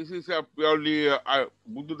 This is purely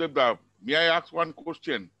Buddhadev. May I ask one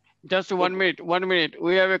question? Just 1 minute, 1 minute.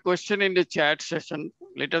 We have a question in the chat session.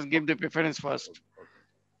 Let us give the preference first.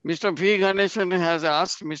 Mr. V. Ganeshan has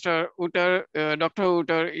asked, Mr. Wouter, Dr.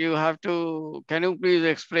 Wouter, can you please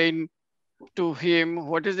explain to him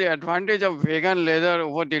what is the advantage of vegan leather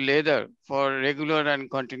over the leather for regular and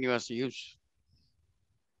continuous use?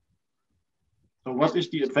 So what is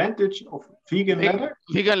the advantage of vegan leather?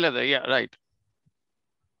 Vegan leather, yeah, right.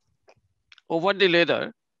 Over the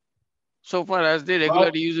leather, so far as the regular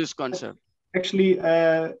use is concerned. Actually,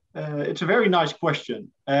 it's a very nice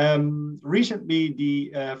question. Recently,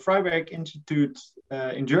 the Freiberg Institute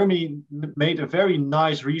in Germany made a very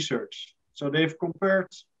nice research. So they've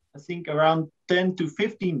compared, I think, around 10 to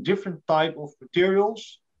 15 different types of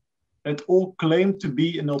materials that all claim to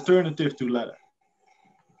be an alternative to leather.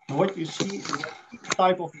 And what you see is that each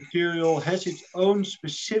type of material has its own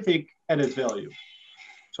specific added value.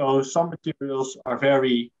 So some materials are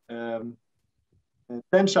very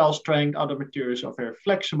tensile strength, other materials are very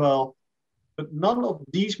flexible, but none of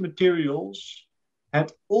these materials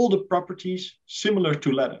had all the properties similar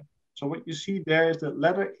to leather. So what you see there is that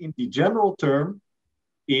leather in the general term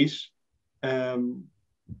is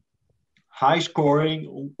high scoring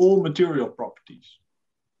on all material properties.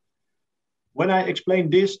 When I explain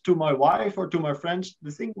this to my wife or to my friends,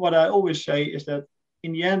 the thing what I always say is that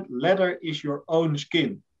in the end, leather is your own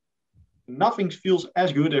skin. Nothing feels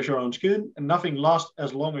as good as your own skin, and nothing lasts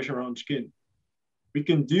as long as your own skin. We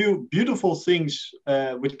can do beautiful things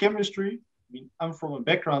with chemistry. I mean, I'm from a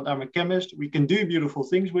background, I'm a chemist. We can do beautiful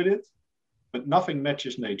things with it, but nothing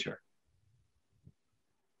matches nature.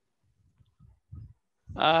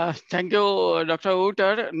 Thank you, Dr.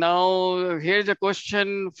 Wouter. Now, here's a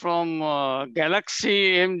question from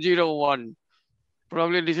Galaxy M01.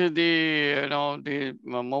 Probably this is the the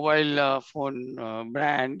mobile phone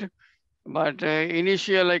brand, but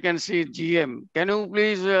initial I can see GM. Can you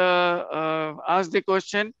please ask the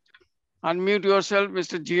question? Unmute yourself,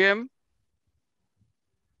 Mr. GM.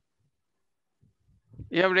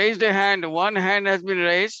 You have raised a hand. One hand has been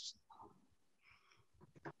raised.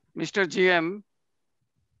 Mr. GM.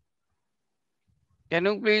 Can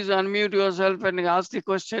you please unmute yourself and ask the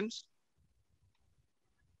questions?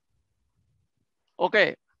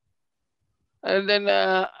 Okay. And then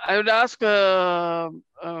I would ask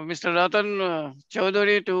Mr. Ratan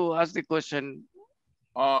Chaudhary to ask the question.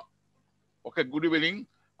 Okay, good evening.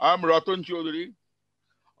 I'm Ratan Chaudhary.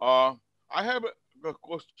 I have a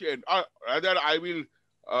question. Rather, I will,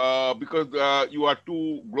 because you are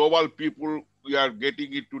two global people, we are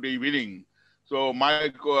getting it today evening. So my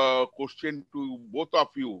question to both of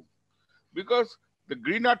you, because the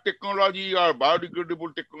greener technology or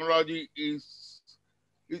biodegradable technology is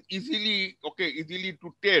easily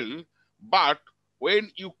to tell, but when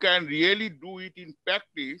you can really do it in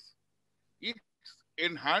practice, it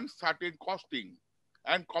enhance certain costing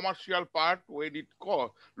and commercial part. When it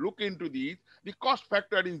look into this, the cost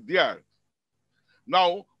factor is there.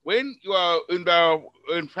 Now, when you are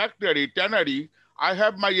in factory, tannery, I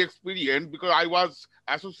have my experience because I was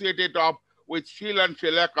associated with Sri and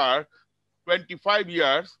Sri Lanka 25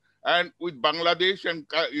 years, and with Bangladesh and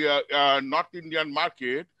North Indian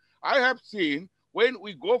market, I have seen when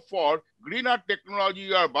we go for greener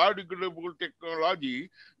technology or biodegradable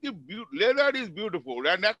technology, the leather is beautiful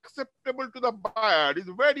and acceptable to the buyer is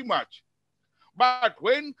very much. But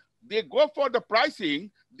when they go for the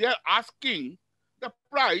pricing, they are asking the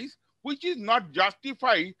price which is not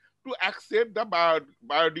justified to accept the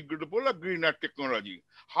biodegradable or greener technology.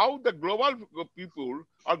 How the global people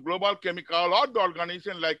or global chemical or the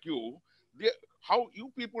organization like you, how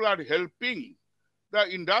you people are helping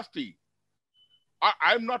the industry.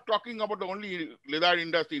 I'm not talking about the only leather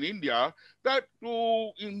industry in India, that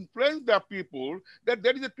to influence the people that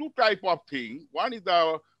there is a two type of thing. One is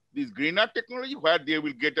this greener technology where they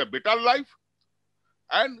will get a better life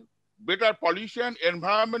and better pollution,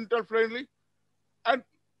 environmental friendly, and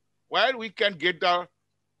where we can get the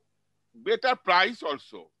better price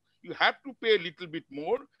also. You have to pay a little bit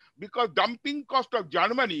more because dumping cost of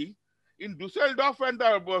Germany in Düsseldorf and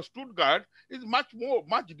Stuttgart is much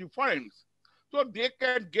different. So they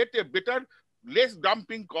can get a better, less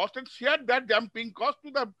dumping cost and share that dumping cost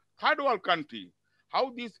to the third world country.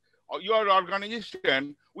 How this your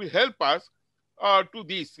organization will help us to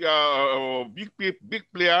this big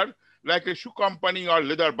player like a shoe company or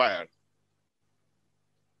leather buyer.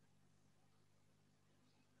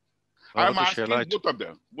 I'm asking both of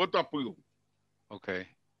them, both of you. Okay.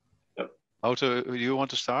 Wouter, do you want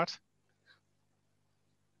to start?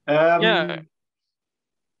 Yeah.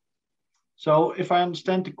 So if I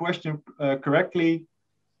understand the question correctly,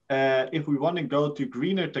 if we want to go to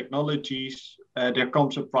greener technologies, there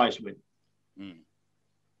comes a price with it.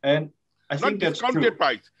 And I think that's true. Discounted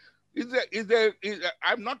price.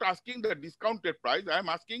 I'm not asking the discounted price. I'm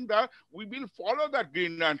asking we will follow that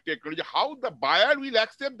greener technology. How the buyer will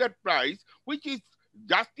accept that price, which is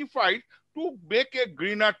justified to make a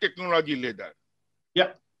greener technology leather.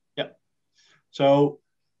 Yeah. So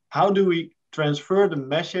how do we transfer the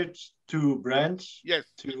message to brands, yes,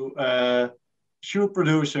 to shoe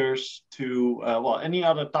producers, to any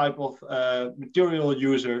other type of material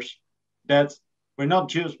users, that we're not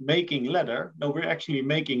just making leather, no, we're actually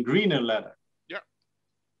making greener leather. Yeah.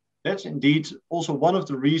 That's indeed also one of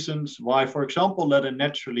the reasons why, for example, leather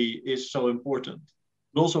naturally is so important.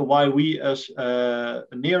 And also why we as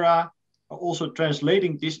NERA are also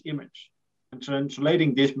translating this image and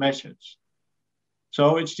translating this message.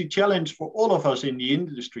 So it's the challenge for all of us in the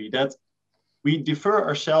industry that we differ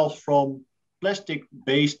ourselves from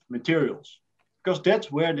plastic-based materials, because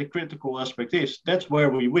that's where the critical aspect is. That's where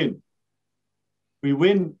we win. We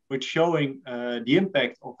win with showing the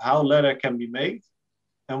impact of how leather can be made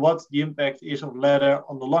and what the impact is of leather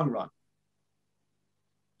on the long run.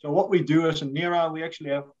 So what we do as a NERA, we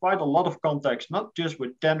actually have quite a lot of contacts, not just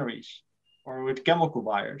with tanneries or with chemical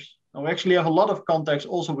buyers. No, we actually have a lot of contacts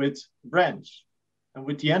also with brands and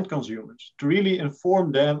with the end consumers to really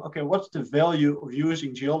inform them, okay, what's the value of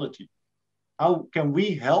using geology? How can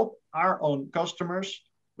we help our own customers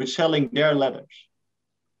with selling their leathers?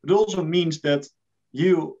 It also means that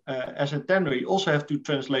you, as a tannery, also have to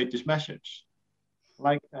translate this message.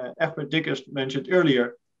 Like Egbert Dikkers mentioned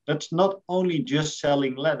earlier, that's not only just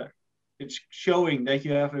selling leather. It's showing that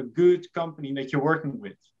you have a good company that you're working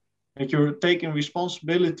with, that you're taking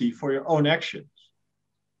responsibility for your own actions.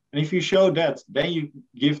 And if you show that, then you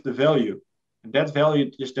give the value. And that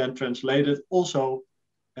value is then translated also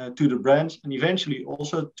to the brands and eventually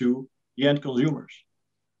also to the end consumers.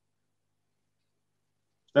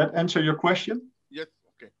 Does that answer your question? Yes,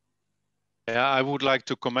 okay. Yeah, I would like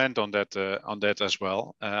to comment on that as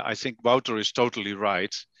well. I think Wouter is totally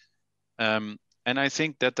right. And I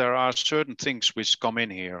think that there are certain things which come in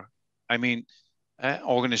here. I mean,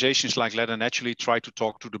 organizations like Leather Naturally try to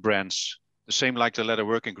talk to the brands. The same like the Leather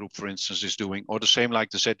Working Group, for instance, is doing, or the same like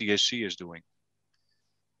the ZDSC is doing.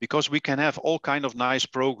 Because we can have all kind of nice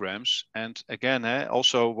programs. And again,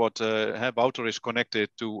 also what Wouter is connected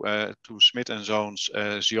to Smith & Zone's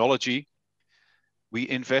Zeology. We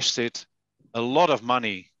invested a lot of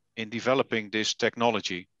money in developing this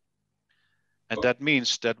technology. And that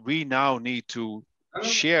means that we now need to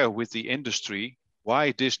share with the industry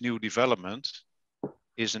why this new development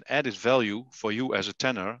is an added value for you as a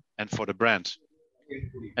tanner and for the brand.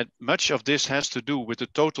 And much of this has to do with the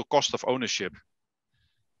total cost of ownership.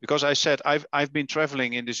 Because I said, I've been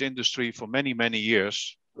traveling in this industry for many, many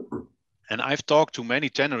years. And I've talked to many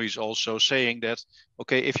tanneries also saying that,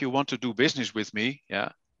 okay, if you want to do business with me, yeah,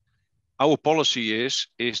 our policy is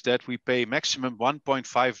that we pay maximum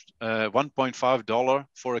 $1.5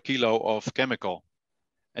 for a kilo of chemical.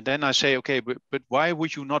 And then I say, okay, but why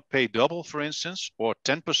would you not pay double, for instance, or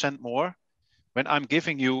 10% more when I'm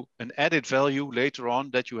giving you an added value later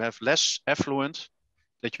on that you have less effluent,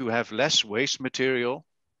 that you have less waste material.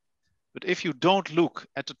 But if you don't look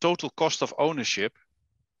at the total cost of ownership,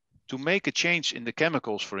 to make a change in the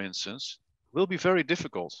chemicals, for instance, will be very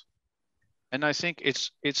difficult. And I think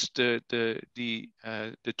it's the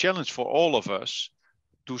challenge for all of us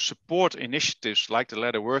to support initiatives like the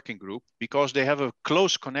Leather Working Group, because they have a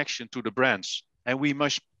close connection to the brands. And we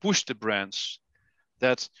must push the brands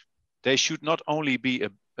that they should not only be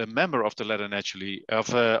a member of the Leather Naturally, of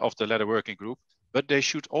the Leather Working Group, but they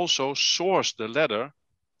should also source the leather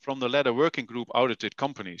from the Leather Working Group audited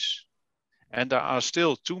companies. And there are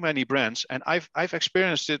still too many brands, and I've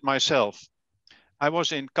experienced it myself. I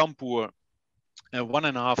was in Kanpur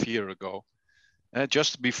 1.5 years ago,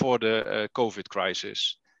 just before the COVID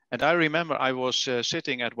crisis. And I remember I was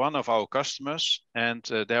sitting at one of our customers, and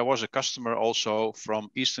there was a customer also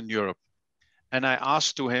from Eastern Europe. And I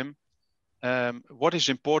asked to him, what is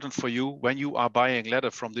important for you when you are buying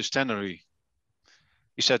leather from this tannery?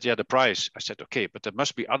 He said, yeah, the price. I said, okay, but there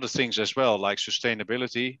must be other things as well, like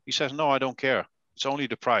sustainability. He says, no, I don't care. It's only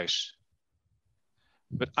the price.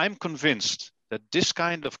 But I'm convinced that this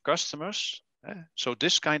kind of customers, so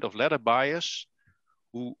this kind of leather buyers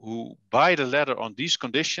who buy the leather on these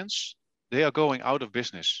conditions, they are going out of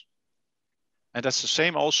business. And that's the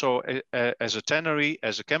same also as a tannery,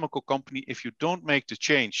 as a chemical company. If you don't make the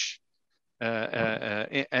change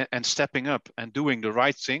and stepping up and doing the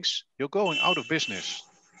right things, you're going out of business.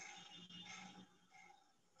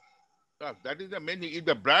 That is the main thing. If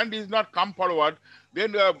the brand is not come forward,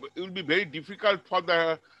 then it will be very difficult for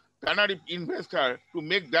the tannery investor to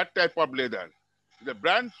make that type of leather. The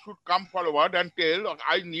brand should come forward and tell,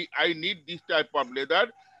 I need this type of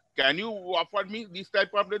leather. Can you offer me this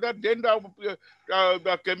type of leather? Then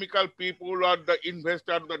the chemical people or the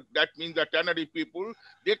investor, that means the tannery people,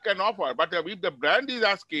 they can offer. But if the brand is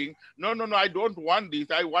asking, no, I don't want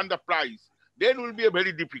this, I want the price, then it will be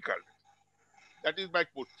very difficult. That is my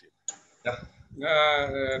question.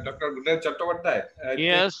 Dr. Gudan Chattopadhyay,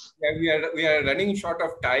 Yes. We are running short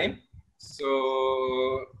of time.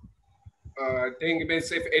 So I think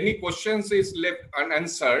if any questions is left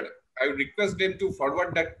unanswered, I would request them to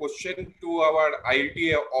forward that question to our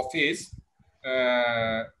ILTA office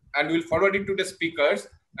and we'll forward it to the speakers.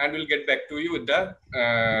 and we'll get back to you with the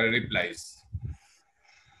replies.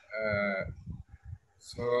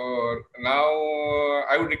 So now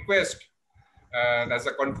I would request, as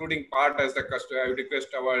a concluding part, I would request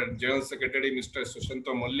our General Secretary, Mr.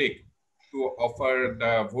 Sushanto Mallik, to offer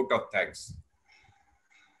the vote of thanks.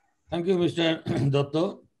 Thank you, Mr.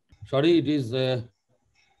 Dotto. Sorry, it is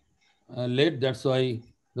late. That's why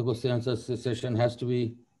the question answer session has to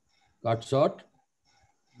be cut short.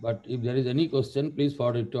 But if there is any question, please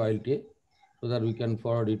forward it to ILTA so that we can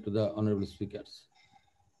forward it to the honorable speakers.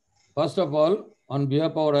 First of all, on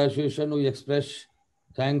behalf of our association, we express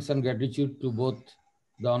thanks and gratitude to both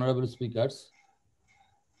the honorable speakers,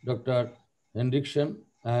 Dr. Hendrickson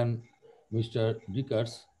and Mr.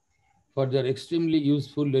 Dikkers, for their extremely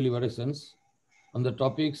useful deliberations on the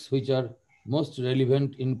topics which are most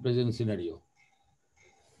relevant in present scenario.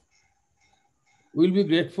 We'll be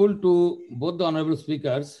grateful to both the honorable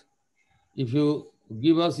speakers if you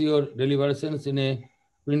give us your deliberations in a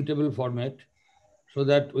printable format so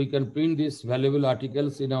that we can print these valuable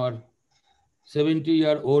articles in our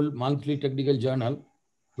 70-year-old monthly technical journal,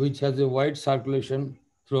 which has a wide circulation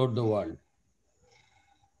throughout the world.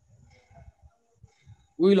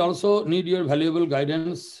 We will also need your valuable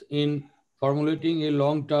guidance in formulating a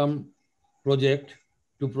long-term project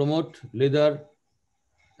to promote leather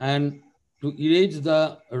and to erase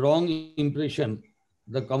the wrong impression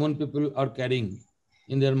the common people are carrying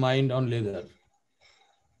in their mind on leather.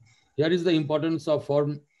 Here is the importance of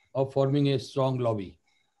forming a strong lobby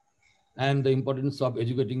and the importance of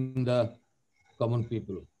educating the common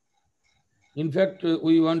people. In fact,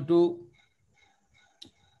 we want to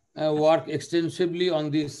work extensively on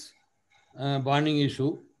this burning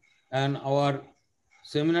issue, and our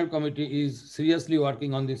seminar committee is seriously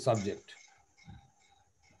working on this subject.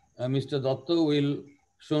 Mr. Dotto will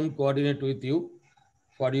soon coordinate with you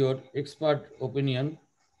for your expert opinion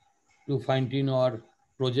to fine-tune our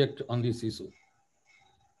project on this issue.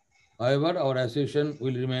 However, our association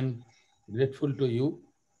will remain grateful to you,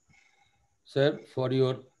 sir, for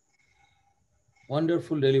your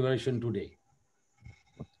wonderful deliberation today.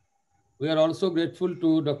 We are also grateful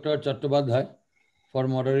to Dr. Chattopadhyay for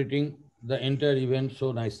moderating the entire event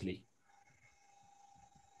so nicely.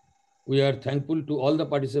 We are thankful to all the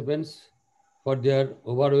participants for their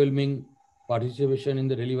overwhelming participation in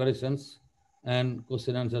the deliberations and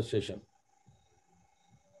question and answer session.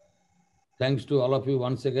 Thanks to all of you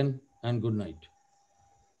once again, and good night.